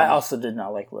 I also did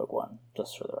not like Rogue One,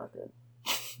 just for the record.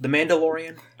 The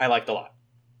Mandalorian, I liked a lot.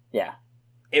 Yeah.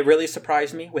 It really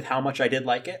surprised me with how much I did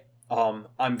like it.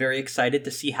 I'm very excited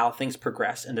to see how things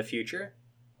progress in the future.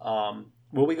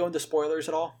 Will we go into spoilers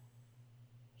at all?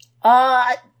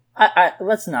 I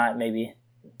let's not, maybe.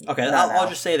 Okay, I'll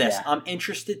just say this. Yeah. I'm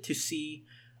interested to see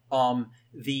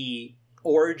the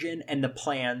origin and the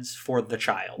plans for the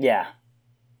child. Yeah.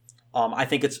 I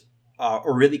think it's a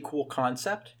really cool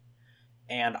concept,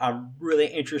 and I'm really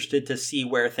interested to see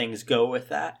where things go with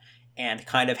that and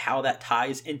kind of how that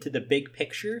ties into the big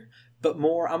picture. But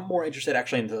I'm more interested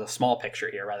actually into the small picture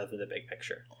here rather than the big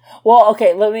picture. Well,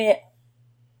 okay, let me...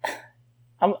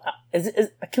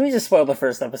 can we just spoil the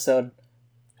first episode?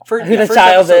 Who the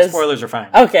child is? Spoilers are fine.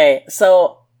 Okay,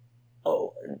 so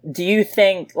do you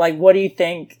think, like, what do you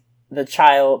think the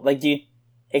child, like,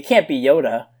 it can't be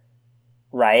Yoda,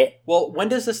 right? Well, when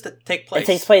does this take place? It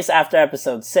takes place after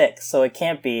episode 6, so it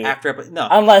can't be... No.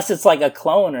 Unless it's like a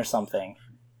clone or something.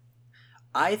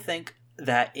 I think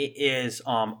that it is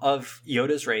of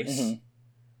Yoda's race,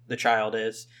 the child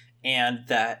is, and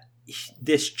that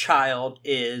this child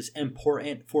is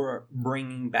important for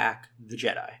bringing back the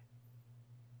Jedi.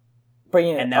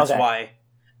 And that's why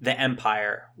the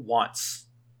Empire wants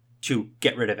to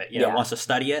get rid of it, wants to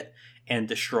study it. and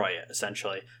destroy it,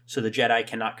 essentially. So the Jedi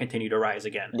cannot continue to rise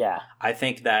again. Yeah. I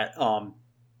think that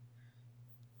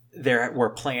there were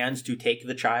plans to take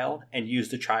the child and use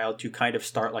the child to kind of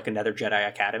start like another Jedi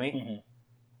Academy. Mm-hmm.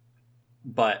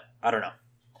 But I don't know.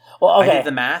 Well, okay. I did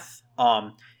the math.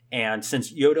 And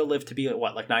since Yoda lived to be,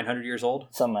 like 900 years old?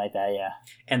 Something like that, yeah.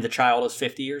 And the child is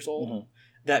 50 years old? Mm-hmm.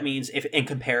 That means, if in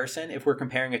comparison, if we're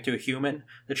comparing it to a human,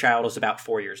 the child is about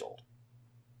 4 years old.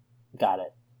 Got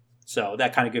it. So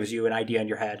that kind of gives you an idea in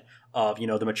your head of,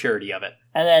 the maturity of it.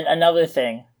 And then another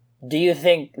thing. Do you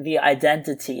think the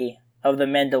identity of the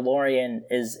Mandalorian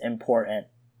is important?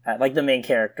 Like the main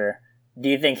character. Do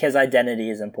you think his identity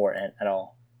is important at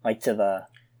all? Like to the...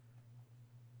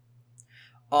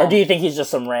 or do you think he's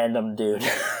just some random dude?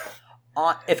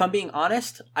 If I'm being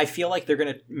honest, I feel like they're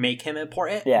going to make him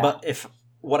important. Yeah. But if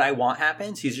what I want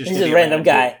happens, he's just a random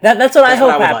guy. That's what I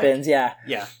hope happens, yeah.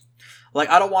 Yeah. Like,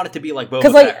 I don't want it to be like Boba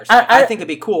Fett like, or something. I think it'd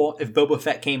be cool if Boba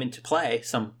Fett came into play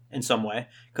in some way.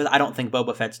 Because I don't think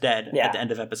Boba Fett's dead at the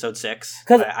end of episode 6.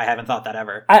 I haven't thought that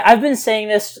ever. I've been saying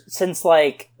this since,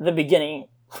 like, the beginning.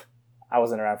 I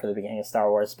wasn't around for the beginning of Star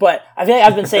Wars. But I feel like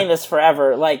I've been saying this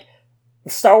forever. Like,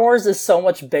 Star Wars is so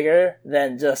much bigger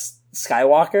than just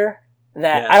Skywalker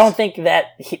that I don't think that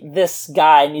this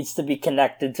guy needs to be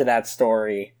connected to that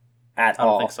story at all.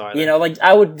 I don't think so either. Like,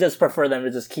 I would just prefer them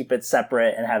to just keep it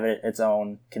separate and have it its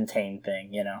own contained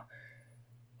thing,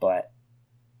 But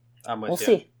we'll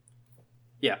see.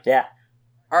 Yeah. Yeah.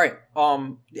 All right.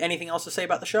 Anything else to say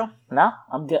about the show? No,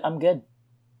 I'm good.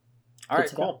 All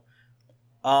right, cool.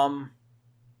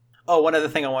 One other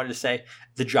thing I wanted to say.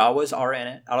 The Jawas are in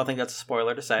it. I don't think that's a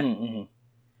spoiler to say. Mm-hmm.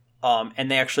 And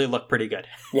they actually look pretty good.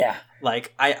 Yeah.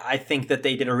 Like, I think that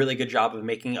they did a really good job of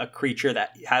making a creature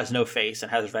that has no face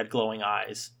and has red glowing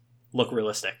eyes look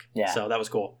realistic. Yeah. So that was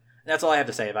cool. That's all I have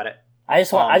to say about it. I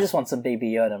just want some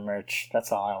Baby Yoda merch.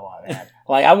 That's all I want, man.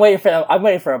 Like, I'm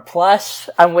waiting for a plush.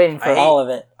 I'm waiting for all of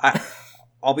it.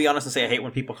 I'll be honest and say I hate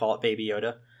when people call it Baby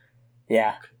Yoda.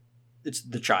 Yeah. It's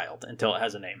the child until it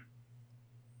has a name.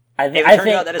 I think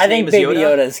Baby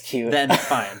Yoda is cute. Then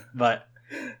fine, but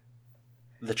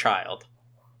the child.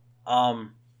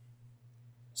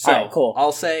 So right, cool.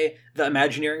 I'll say the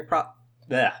Imagineering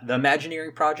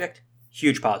Project,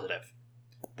 huge positive.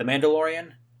 The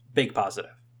Mandalorian, big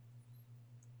positive.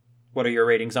 What are your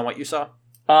ratings on what you saw?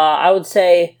 I would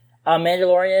say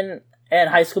Mandalorian and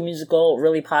High School Musical,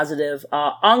 really positive.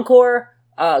 Encore,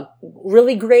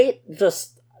 really great.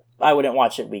 Just I wouldn't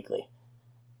watch it weekly.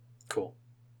 Cool.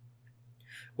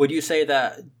 Would you say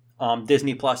that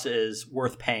Disney Plus is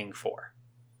worth paying for?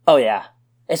 Oh, yeah.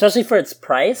 Especially for its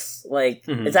price. Like,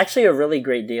 It's actually a really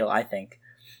great deal, I think.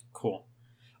 Cool.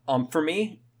 For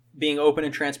me, being open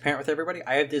and transparent with everybody,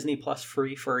 I have Disney Plus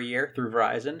free for a year through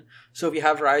Verizon. So if you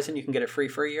have Verizon, you can get it free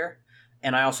for a year.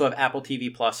 And I also have Apple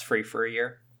TV Plus free for a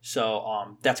year.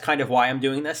 So that's kind of why I'm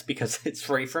doing this, because it's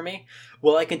free for me.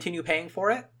 Will I continue paying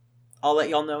for it? I'll let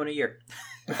y'all know in a year.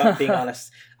 If I'm being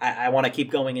honest, I want to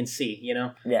keep going and see,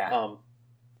 Yeah.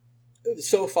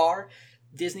 So far,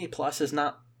 Disney Plus is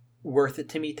not worth it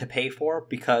to me to pay for,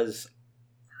 because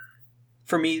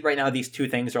for me right now, these two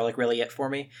things are like really it for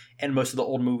me. And most of the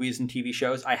old movies and TV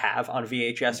shows I have on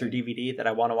VHS or DVD that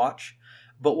I want to watch.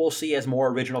 But we'll see as more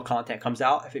original content comes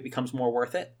out. If it becomes more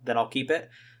worth it, then I'll keep it.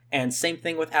 And same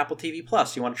thing with Apple TV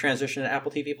Plus. You want to transition to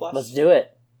Apple TV Plus? Let's do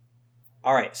it.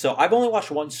 All right. So I've only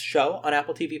watched one show on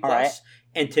Apple TV Plus, right.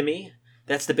 And to me,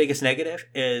 that's the biggest negative,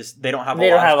 is they don't have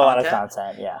a lot of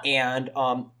content. Yeah. And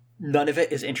none of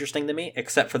it is interesting to me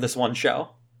except for this one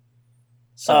show.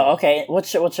 So, oh, okay. What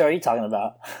show are you talking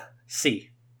about? C.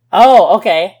 Oh,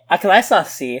 okay. Because I saw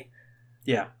C.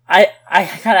 Yeah. I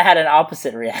kind of had an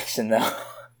opposite reaction, though.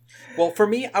 Well, for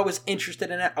me, I was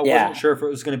interested in it. I wasn't sure if it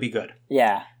was going to be good.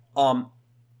 Yeah.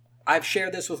 I've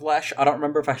shared this with Lesh. I don't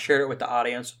remember if I shared it with the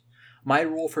audience. My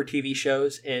rule for TV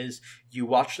shows is you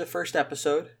watch the first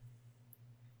episode,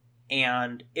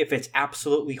 and if it's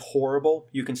absolutely horrible,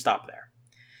 you can stop there.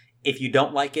 If you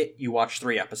don't like it, you watch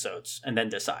 3 episodes and then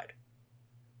decide.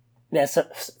 Yeah, so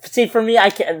see, for me,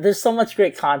 there's so much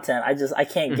great content. I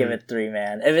can't give it 3,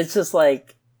 man. If it's just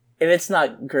like, if it's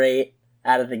not great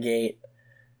out of the gate,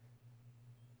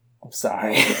 I'm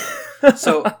sorry.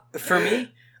 So for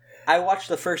me, I watched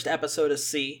the first episode of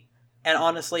C, and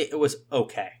honestly, it was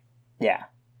okay. Yeah.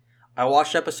 I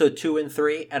watched episode 2 and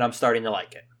 3, and I'm starting to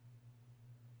like it.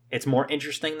 It's more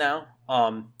interesting now.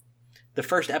 The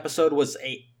first episode was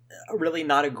really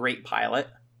not a great pilot.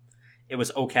 It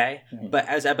was okay. Mm-hmm. But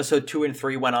as episode 2 and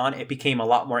 3 went on, it became a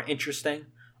lot more interesting.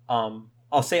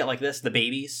 I'll say it like this. The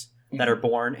babies that are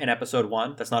born in episode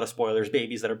 1, that's not a spoiler, there's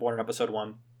babies that are born in episode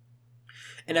 1.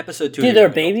 In episode 2... Dude, they're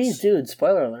babies? Dude,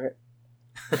 spoiler alert.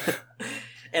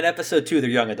 In episode 2, they're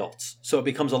young adults, so it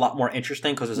becomes a lot more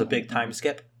interesting because there's a big time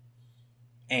skip,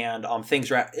 and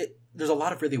there's a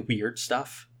lot of really weird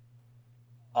stuff.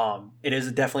 It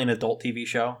is definitely an adult TV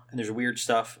show, and there's weird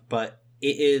stuff, but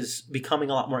it is becoming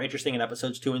a lot more interesting in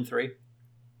episodes 2 and 3.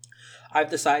 I've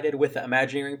decided with the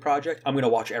Imagineering project, I'm going to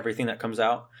watch everything that comes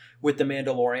out. With The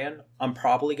Mandalorian, I'm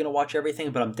probably going to watch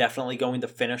everything, but I'm definitely going to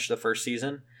finish the first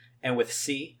season. And with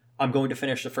C, I'm going to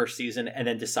finish the first season and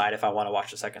then decide if I want to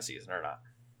watch the second season or not.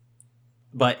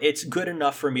 But it's good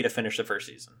enough for me to finish the first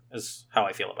season, is how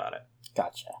I feel about it.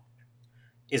 Gotcha.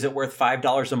 Is it worth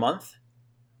 $5 a month?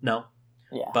 No.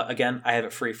 Yeah. But again, I have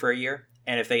it free for a year.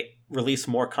 And if they release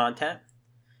more content,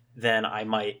 then I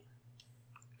might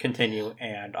continue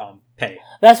and pay.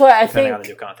 That's why I think on the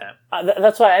new content.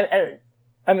 That's why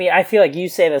I mean, I feel like you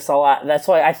say this a lot. That's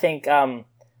why I think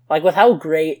like with how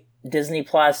great Disney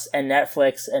Plus and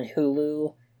Netflix and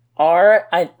Hulu are,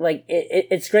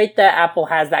 it's great that Apple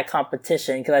has that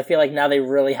competition, because I feel like now they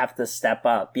really have to step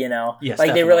up, you know? Yes, like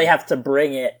definitely. They really have to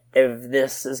bring it if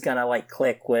this is gonna like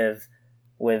click with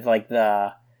like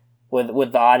the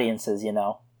with the audiences, you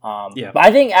know? Yeah. But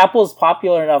I think Apple's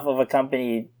popular enough of a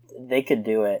company, they could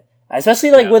do it.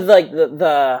 Especially like with like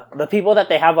the people that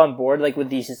they have on board, like with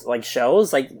these like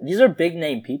shows, like these are big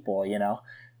name people, you know,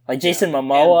 like Jason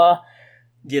Momoa.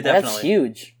 Yeah, definitely. That's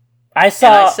huge. I saw.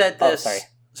 And I said this. Oh,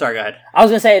 sorry, go ahead. I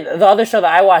was gonna say the other show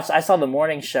that I watched. I saw the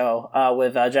morning show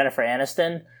with Jennifer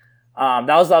Aniston. That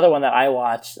was the other one that I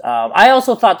watched. I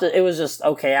also thought that it was just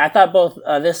okay. I thought both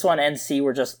this one and C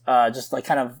were just like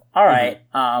kind of all right.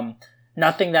 Mm-hmm.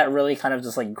 Nothing that really kind of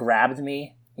just like grabbed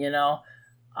me, you know.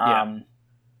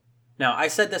 Now, I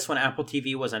said this when Apple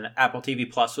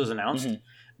TV Plus was announced. Mm-hmm.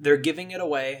 They're giving it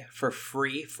away for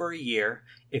free for a year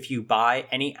if you buy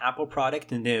any Apple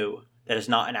product new that is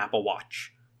not an Apple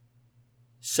Watch.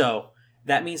 So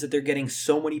that means that they're getting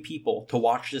so many people to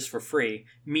watch this for free,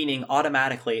 meaning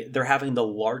automatically they're having the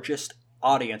largest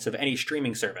audience of any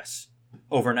streaming service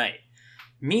overnight.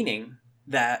 Meaning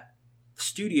that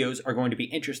studios are going to be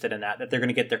interested in that they're going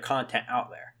to get their content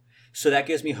out there. So that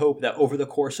gives me hope that over the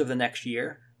course of the next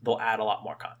year, they'll add a lot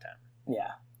more content.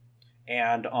 Yeah.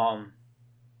 And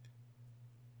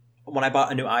when I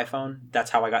bought a new iPhone,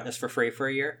 that's how I got this for free for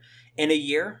a year. In a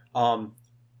year,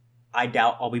 I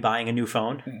doubt I'll be buying a new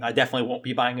phone. I definitely won't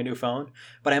be buying a new phone,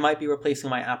 but I might be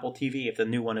replacing my Apple TV if the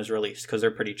new one is released, because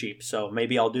they're pretty cheap. So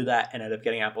maybe I'll do that and end up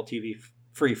getting Apple TV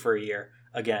free for a year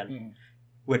again,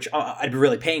 which I'd be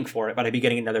really paying for it, but I'd be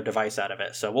getting another device out of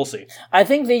it. So we'll see. I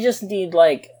think they just need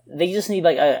like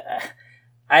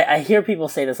I hear people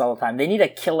say this all the time. They need a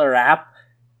killer app,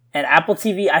 and Apple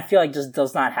TV, I feel like, just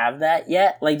does not have that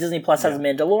yet. Like Disney Plus has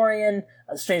Mandalorian,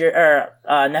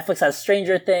 Netflix has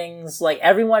Stranger Things. Like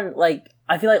everyone, like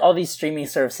I feel like all these streaming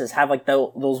services have like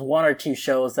those one or two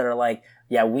shows that are like,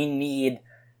 yeah, we need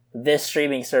this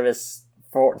streaming service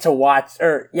to watch,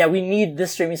 or yeah, we need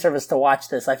this streaming service to watch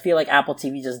this. I feel like Apple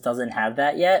TV just doesn't have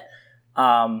that yet.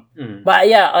 But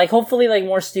yeah, like hopefully like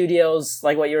more studios,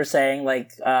 like what you were saying,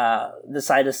 like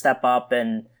decide to step up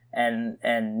and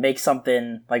make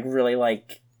something like really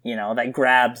like, you know, that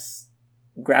grabs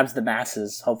the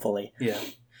masses, hopefully. Yeah.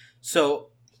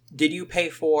 So did you pay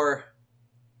for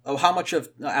how much of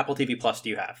Apple TV Plus do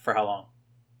you have? For how long?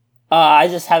 I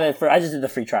just did the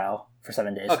free trial for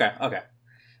 7 days. Okay.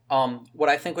 What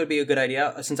I think would be a good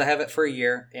idea, since I have it for a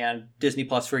year and Disney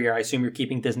Plus for a year, I assume you're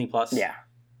keeping Disney Plus. Yeah.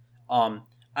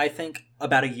 I think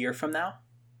about a year from now,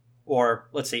 or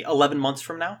let's say 11 months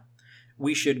from now,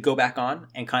 we should go back on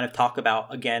and kind of talk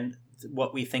about, again,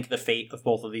 what we think the fate of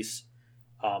both of these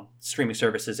streaming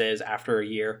services is after a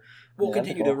year. We'll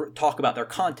continue to talk about their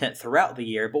content throughout the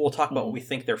year, but we'll talk about what we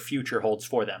think their future holds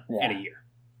for them in a year.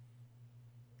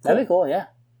 Cool. That'd be cool, yeah.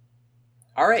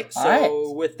 All right,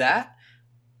 so with that,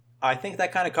 I think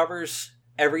that kind of covers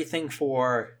everything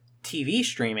for TV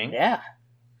streaming. Yeah.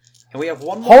 And we have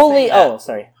one more thing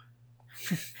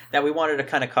that we wanted to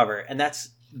kind of cover, and that's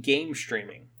game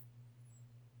streaming.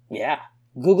 Yeah.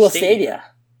 Google Stadia.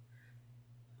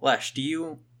 Lesh, do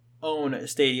you own a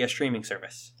Stadia streaming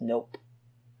service? Nope.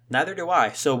 Neither do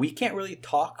I. So we can't really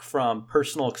talk from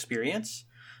personal experience,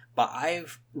 but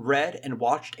I've read and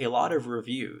watched a lot of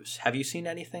reviews. Have you seen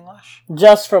anything, Lesh?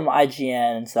 Just from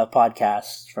IGN and stuff,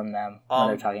 podcasts from them when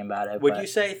they're talking about it. Would you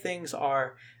say things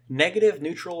are negative,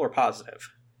 neutral, or positive?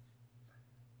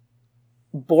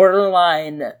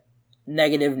 Borderline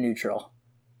negative, neutral.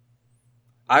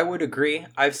 I would agree.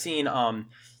 I've seen,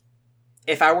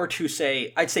 if I were to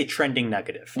say, I'd say trending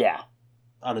negative. Yeah.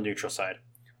 On the neutral side.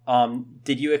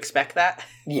 Did you expect that?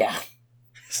 Yeah.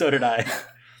 So did I.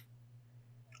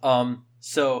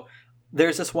 So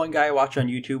There's this one guy I watch on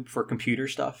YouTube for computer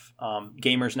stuff,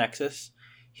 Gamers Nexus.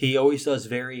 He always does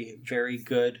very, very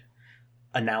good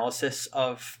analysis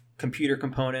of computer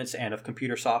components and of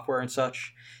computer software and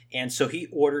such. And so he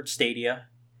ordered Stadia.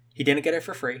 He didn't get it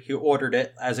for free. He ordered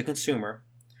it as a consumer,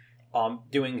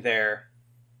 doing their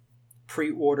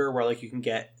pre-order where like you can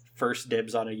get first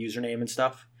dibs on a username and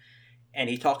stuff. And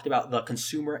he talked about the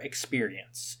consumer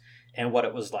experience and what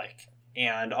it was like.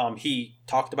 And he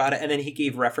talked about it, and then he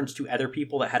gave reference to other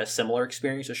people that had a similar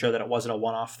experience to show that it wasn't a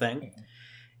one-off thing.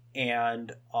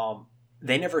 And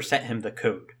they never sent him the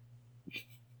code.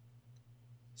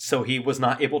 So he was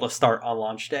not able to start on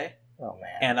launch day. Oh,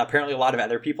 man. And apparently a lot of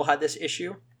other people had this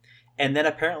issue. And then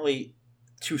apparently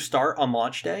to start on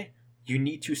launch day, you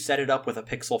need to set it up with a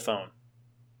Pixel phone.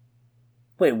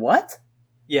 Wait, what?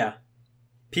 Yeah.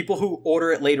 People who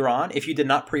order it later on, if you did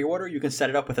not pre-order, you can set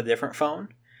it up with a different phone.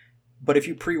 But if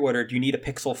you pre-ordered, you need a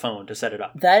Pixel phone to set it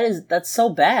up. That's so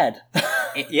bad.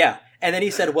 Yeah. And then he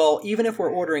said, well, even if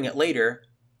we're ordering it later,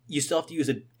 you still have to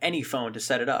use any phone to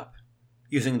set it up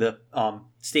using the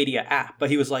Stadia app.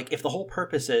 But he was like, if the whole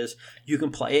purpose is you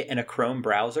can play it in a Chrome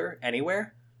browser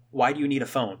anywhere, why do you need a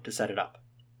phone to set it up?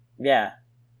 Yeah.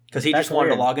 Because he just wanted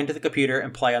to log into the computer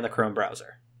and play on the Chrome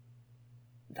browser.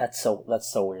 That's so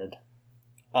weird.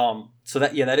 So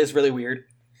that is really weird.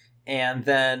 And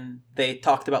then they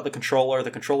talked about the controller. The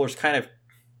controller's kind of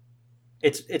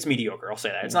it's mediocre, I'll say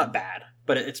that. It's not bad,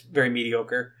 but it's very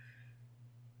mediocre.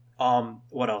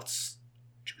 What else?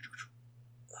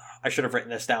 I should have written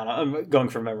this down. I'm going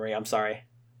from memory, I'm sorry.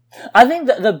 I think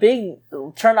the big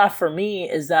turnoff for me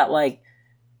is that like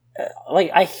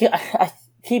I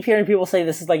keep hearing people say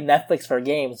this is like Netflix for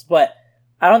games, but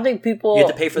I don't think people you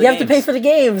have to pay for the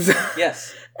games.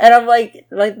 Yes. And I'm like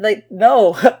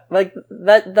no, like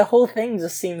that the whole thing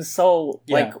just seems so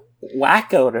like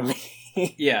wacko to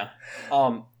me. Yeah.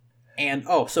 And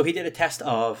so he did a test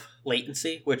of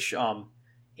latency, which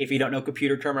if you don't know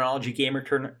computer terminology, gamer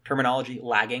terminology,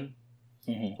 lagging.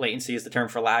 Mm-hmm. Latency is the term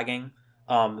for lagging.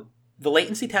 The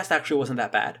latency test actually wasn't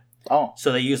that bad. Oh.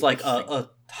 So they use like a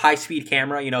high-speed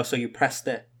camera, so you press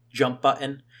the jump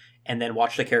button and then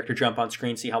watch the character jump on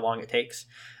screen, see how long it takes.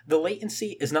 The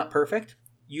latency is not perfect.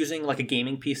 Using like a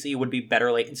gaming PC would be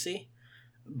better latency,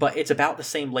 but it's about the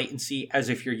same latency as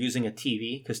if you're using a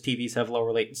TV, because TVs have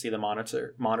lower latency than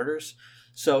monitors.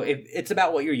 So it's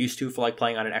about what you're used to for like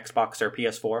playing on an Xbox or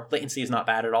PS4. Latency is not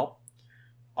bad at all,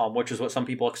 which is what some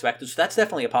people expected. So that's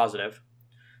definitely a positive.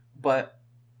 But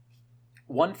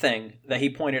one thing that he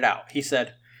pointed out, he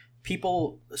said,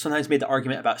 people sometimes made the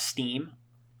argument about Steam.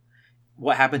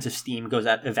 What happens if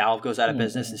Valve goes out of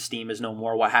business and Steam is no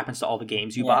more? What happens to all the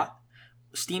games you bought?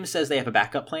 Steam says they have a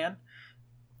backup plan,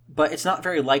 but it's not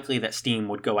very likely that Steam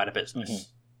would go out of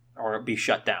business or be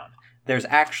shut down. There's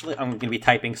actually, I'm going to be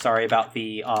typing, sorry about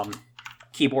the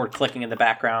keyboard clicking in the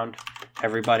background,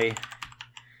 everybody.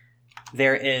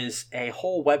 There is a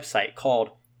whole website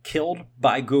called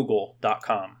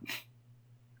killedbygoogle.com.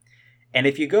 And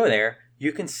if you go there,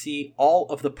 you can see all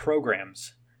of the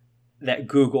programs that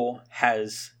Google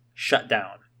has shut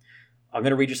down. I'm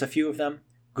going to read just a few of them.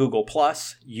 Google+,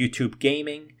 YouTube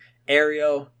Gaming,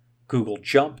 Aereo, Google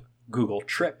Jump, Google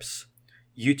Trips,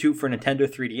 YouTube for Nintendo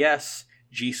 3DS,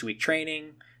 G Suite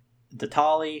Training,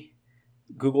 Datali,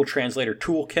 Google Translator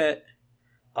Toolkit,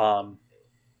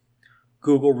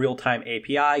 Google Real-Time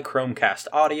API, Chromecast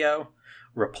Audio,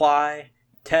 Reply,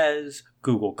 Tez,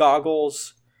 Google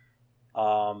Goggles,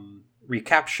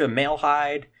 reCAPTCHA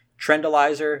MailHide,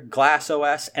 Trendalizer,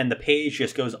 GlassOS, and the page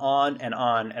just goes on and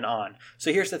on and on.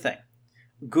 So here's the thing.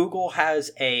 Google has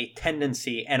a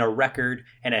tendency and a record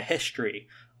and a history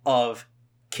of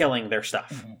killing their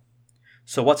stuff. Mm-hmm.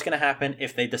 So what's going to happen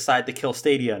if they decide to kill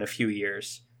Stadia in a few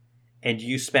years and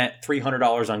you spent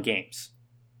 $300 on games?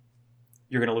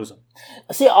 You're going to lose them.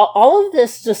 See, all of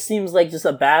this just seems like just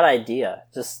a bad idea.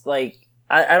 Just like,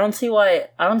 I don't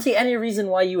see any reason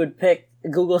why you would pick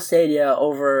Google Stadia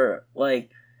over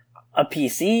like a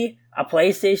PC, a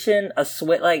PlayStation, a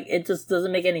Switch. Like, it just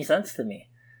doesn't make any sense to me.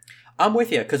 I'm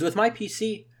with you, because with my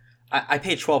PC, I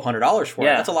paid $1,200 for it.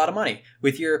 That's a lot of money.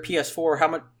 With your PS4, how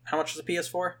much is a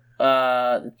PS4?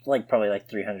 Probably like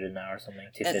 $300 now or something,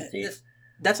 $250.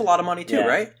 That's a lot of money too,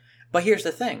 right? But here's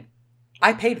the thing.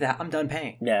 I paid that. I'm done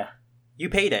paying. Yeah. You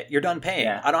paid it. You're done paying.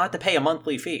 Yeah. I don't have to pay a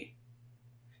monthly fee.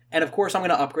 And of course, I'm going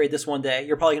to upgrade this one day.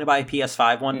 You're probably going to buy a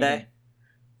PS5 one day.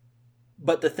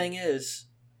 But the thing is,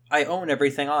 I own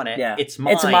everything on it. Yeah. It's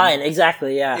mine. It's mine.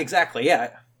 Exactly. Yeah. Exactly.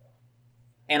 Yeah.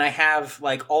 And I have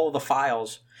like all of the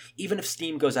files. Even if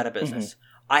Steam goes out of business,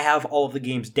 I have all of the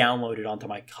games downloaded onto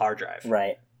my hard drive.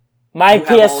 Right. My You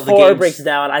have all of the PS4 games. breaks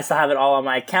down. I still have it all on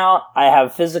my account. I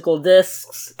have physical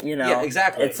discs. Yeah,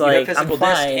 exactly. It's you like have physical I'm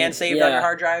disc fine. and saved yeah. on your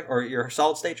hard drive or your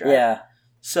solid state drive. Yeah,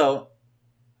 So,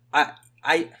 I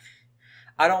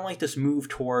don't like this move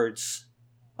towards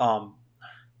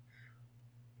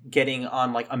getting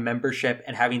on like a membership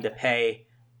and having to pay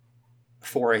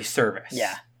for a service.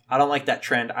 Yeah. I don't like that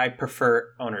trend. I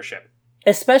prefer ownership.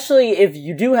 especially if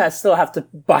you do still have to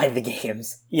buy the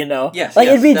games. Yes, like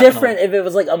yes, it'd be definitely. different if it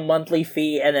was like a monthly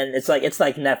fee, and then it's like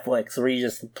Netflix where you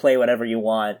just play whatever you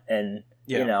want, and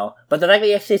Yeah. But the fact that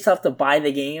you actually still have to buy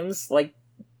the games, like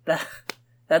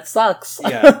that sucks.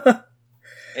 Yeah.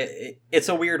 It's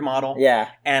a weird model. yeah.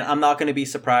 And I'm not going to be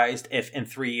surprised if in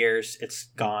 3 years it's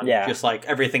gone. Yeah. Just like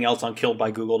everything else on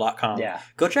killedbygoogle.com. Yeah.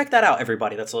 Go check that out,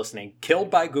 everybody that's listening.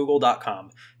 Killedbygoogle.com.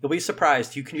 You'll be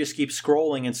surprised. You can just keep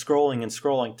scrolling and scrolling and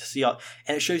scrolling to see all.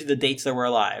 And it shows you the dates that were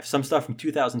alive. Some stuff from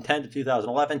 2010 to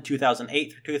 2011,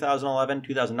 2008 through 2011,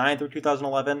 2009 through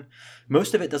 2011.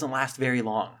 Most of it doesn't last very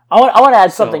long. I want to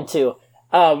add something too.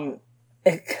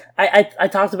 I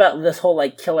talked about this whole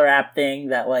like killer app thing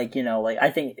that like I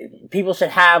think people should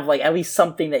have like at least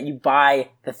something that you buy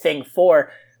the thing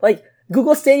for. Like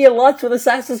Google Stadia launched with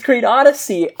Assassin's Creed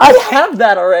Odyssey. I have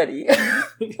that already.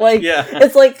 like Yeah.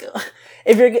 it's like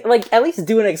if you're like at least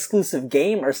do an exclusive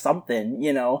game or something,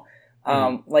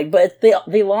 like but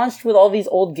they launched with all these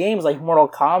old games like Mortal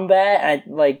Kombat and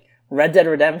like Red Dead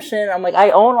Redemption. I'm like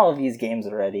I own all of these games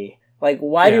already. Like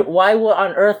why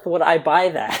on earth would I buy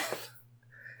that?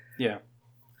 Yeah.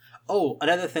 Oh,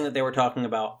 another thing that they were talking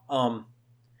about.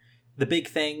 The big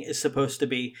thing is supposed to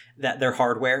be that their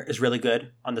hardware is really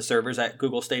good on the servers at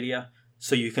Google Stadia,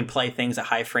 so you can play things at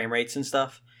high frame rates and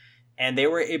stuff. And they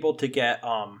were able to get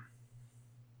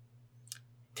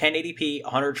 1080p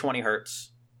 120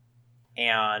 hertz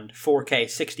and 4K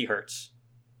 60 hertz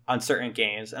on certain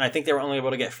games. And I think they were only able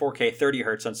to get 4K 30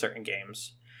 hertz on certain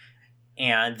games.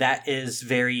 And that is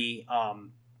very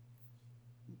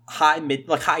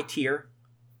high tier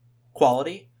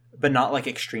quality, but not like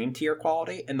extreme tier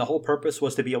quality. And the whole purpose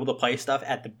was to be able to play stuff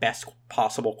at the best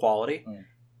possible quality.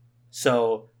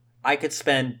 So I could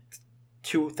spend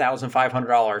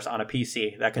 $2,500 on a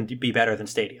PC that can be better than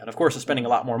Stadia. And of course, it's spending a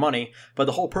lot more money, but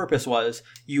the whole purpose was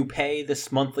you pay this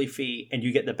monthly fee and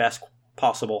you get the best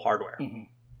possible hardware. Mm-hmm.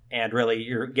 And really,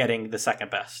 you're getting the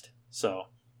second best. So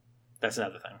that's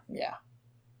another thing. Yeah.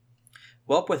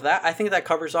 Well, with that, I think that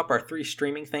covers up our 3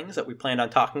 streaming things that we planned on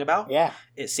talking about. Yeah.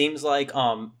 It seems like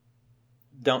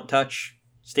don't touch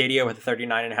Stadia with a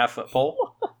 39.5-foot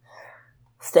pole.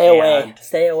 Stay away.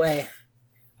 Stay away.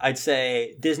 I'd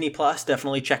say Disney Plus,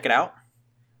 definitely check it out.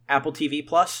 Apple TV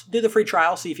Plus, do the free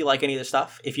trial, see if you like any of the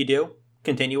stuff. If you do,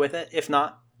 continue with it. If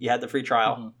not, you had the free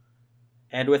trial. Mm-hmm.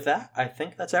 And with that, I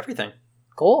think that's everything.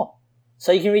 Cool.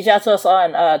 So you can reach out to us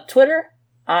on Twitter.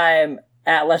 I'm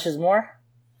at Less is More.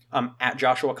 I'm at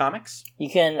Joshua Comics. You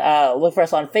can look for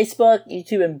us on Facebook,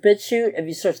 YouTube, and BitChute if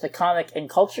you search the Comic and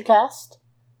Culture Cast.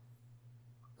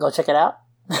 Go check it out.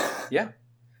 Yeah.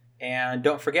 And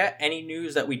don't forget, any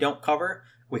news that we don't cover,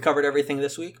 we covered everything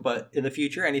this week, but in the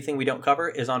future, anything we don't cover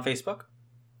is on Facebook.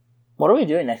 What are we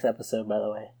doing next episode, by the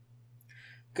way?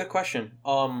 Good question.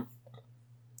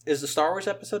 Is the Star Wars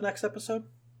episode next episode?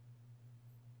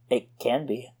 It can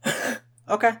be.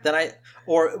 Okay, then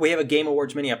or we have a Game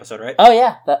Awards mini episode, right? Oh,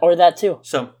 yeah. That too.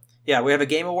 So, yeah, we have a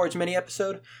Game Awards mini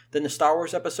episode. Then the Star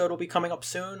Wars episode will be coming up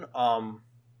soon.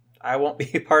 I won't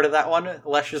be part of that one.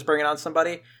 Let's just bring it on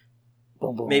somebody.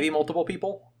 Boom, boom. Maybe multiple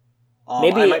people.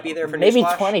 Maybe I might be there for maybe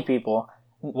Newsflash. 20 people.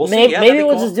 We'll see. Maybe, Yeah, that'd be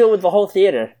we'll cool. just do it with the whole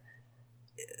theater.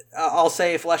 I'll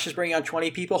say if Lesh is bringing on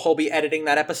 20 people, he'll be editing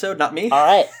that episode, not me. All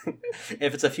right.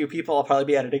 If it's a few people, I'll probably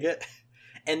be editing it.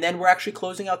 And then we're actually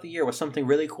closing out the year with something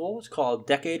really cool. It's called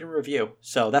Decade in Review.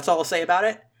 So that's all I'll say about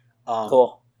it.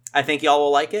 Cool. I think y'all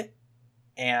will like it.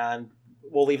 And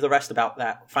we'll leave the rest about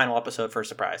that final episode for a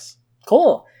surprise.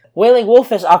 Cool. Wailing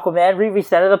Wolfish Aquaman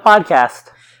reached the end of the podcast.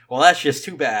 Well, that's just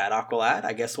too bad, Aqualad.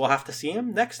 I guess we'll have to see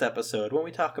him next episode when we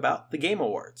talk about the Game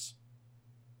Awards.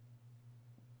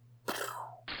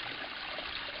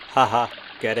 Haha,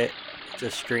 get it? It's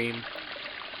a stream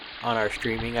on our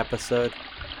streaming episode.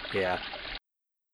 Yeah.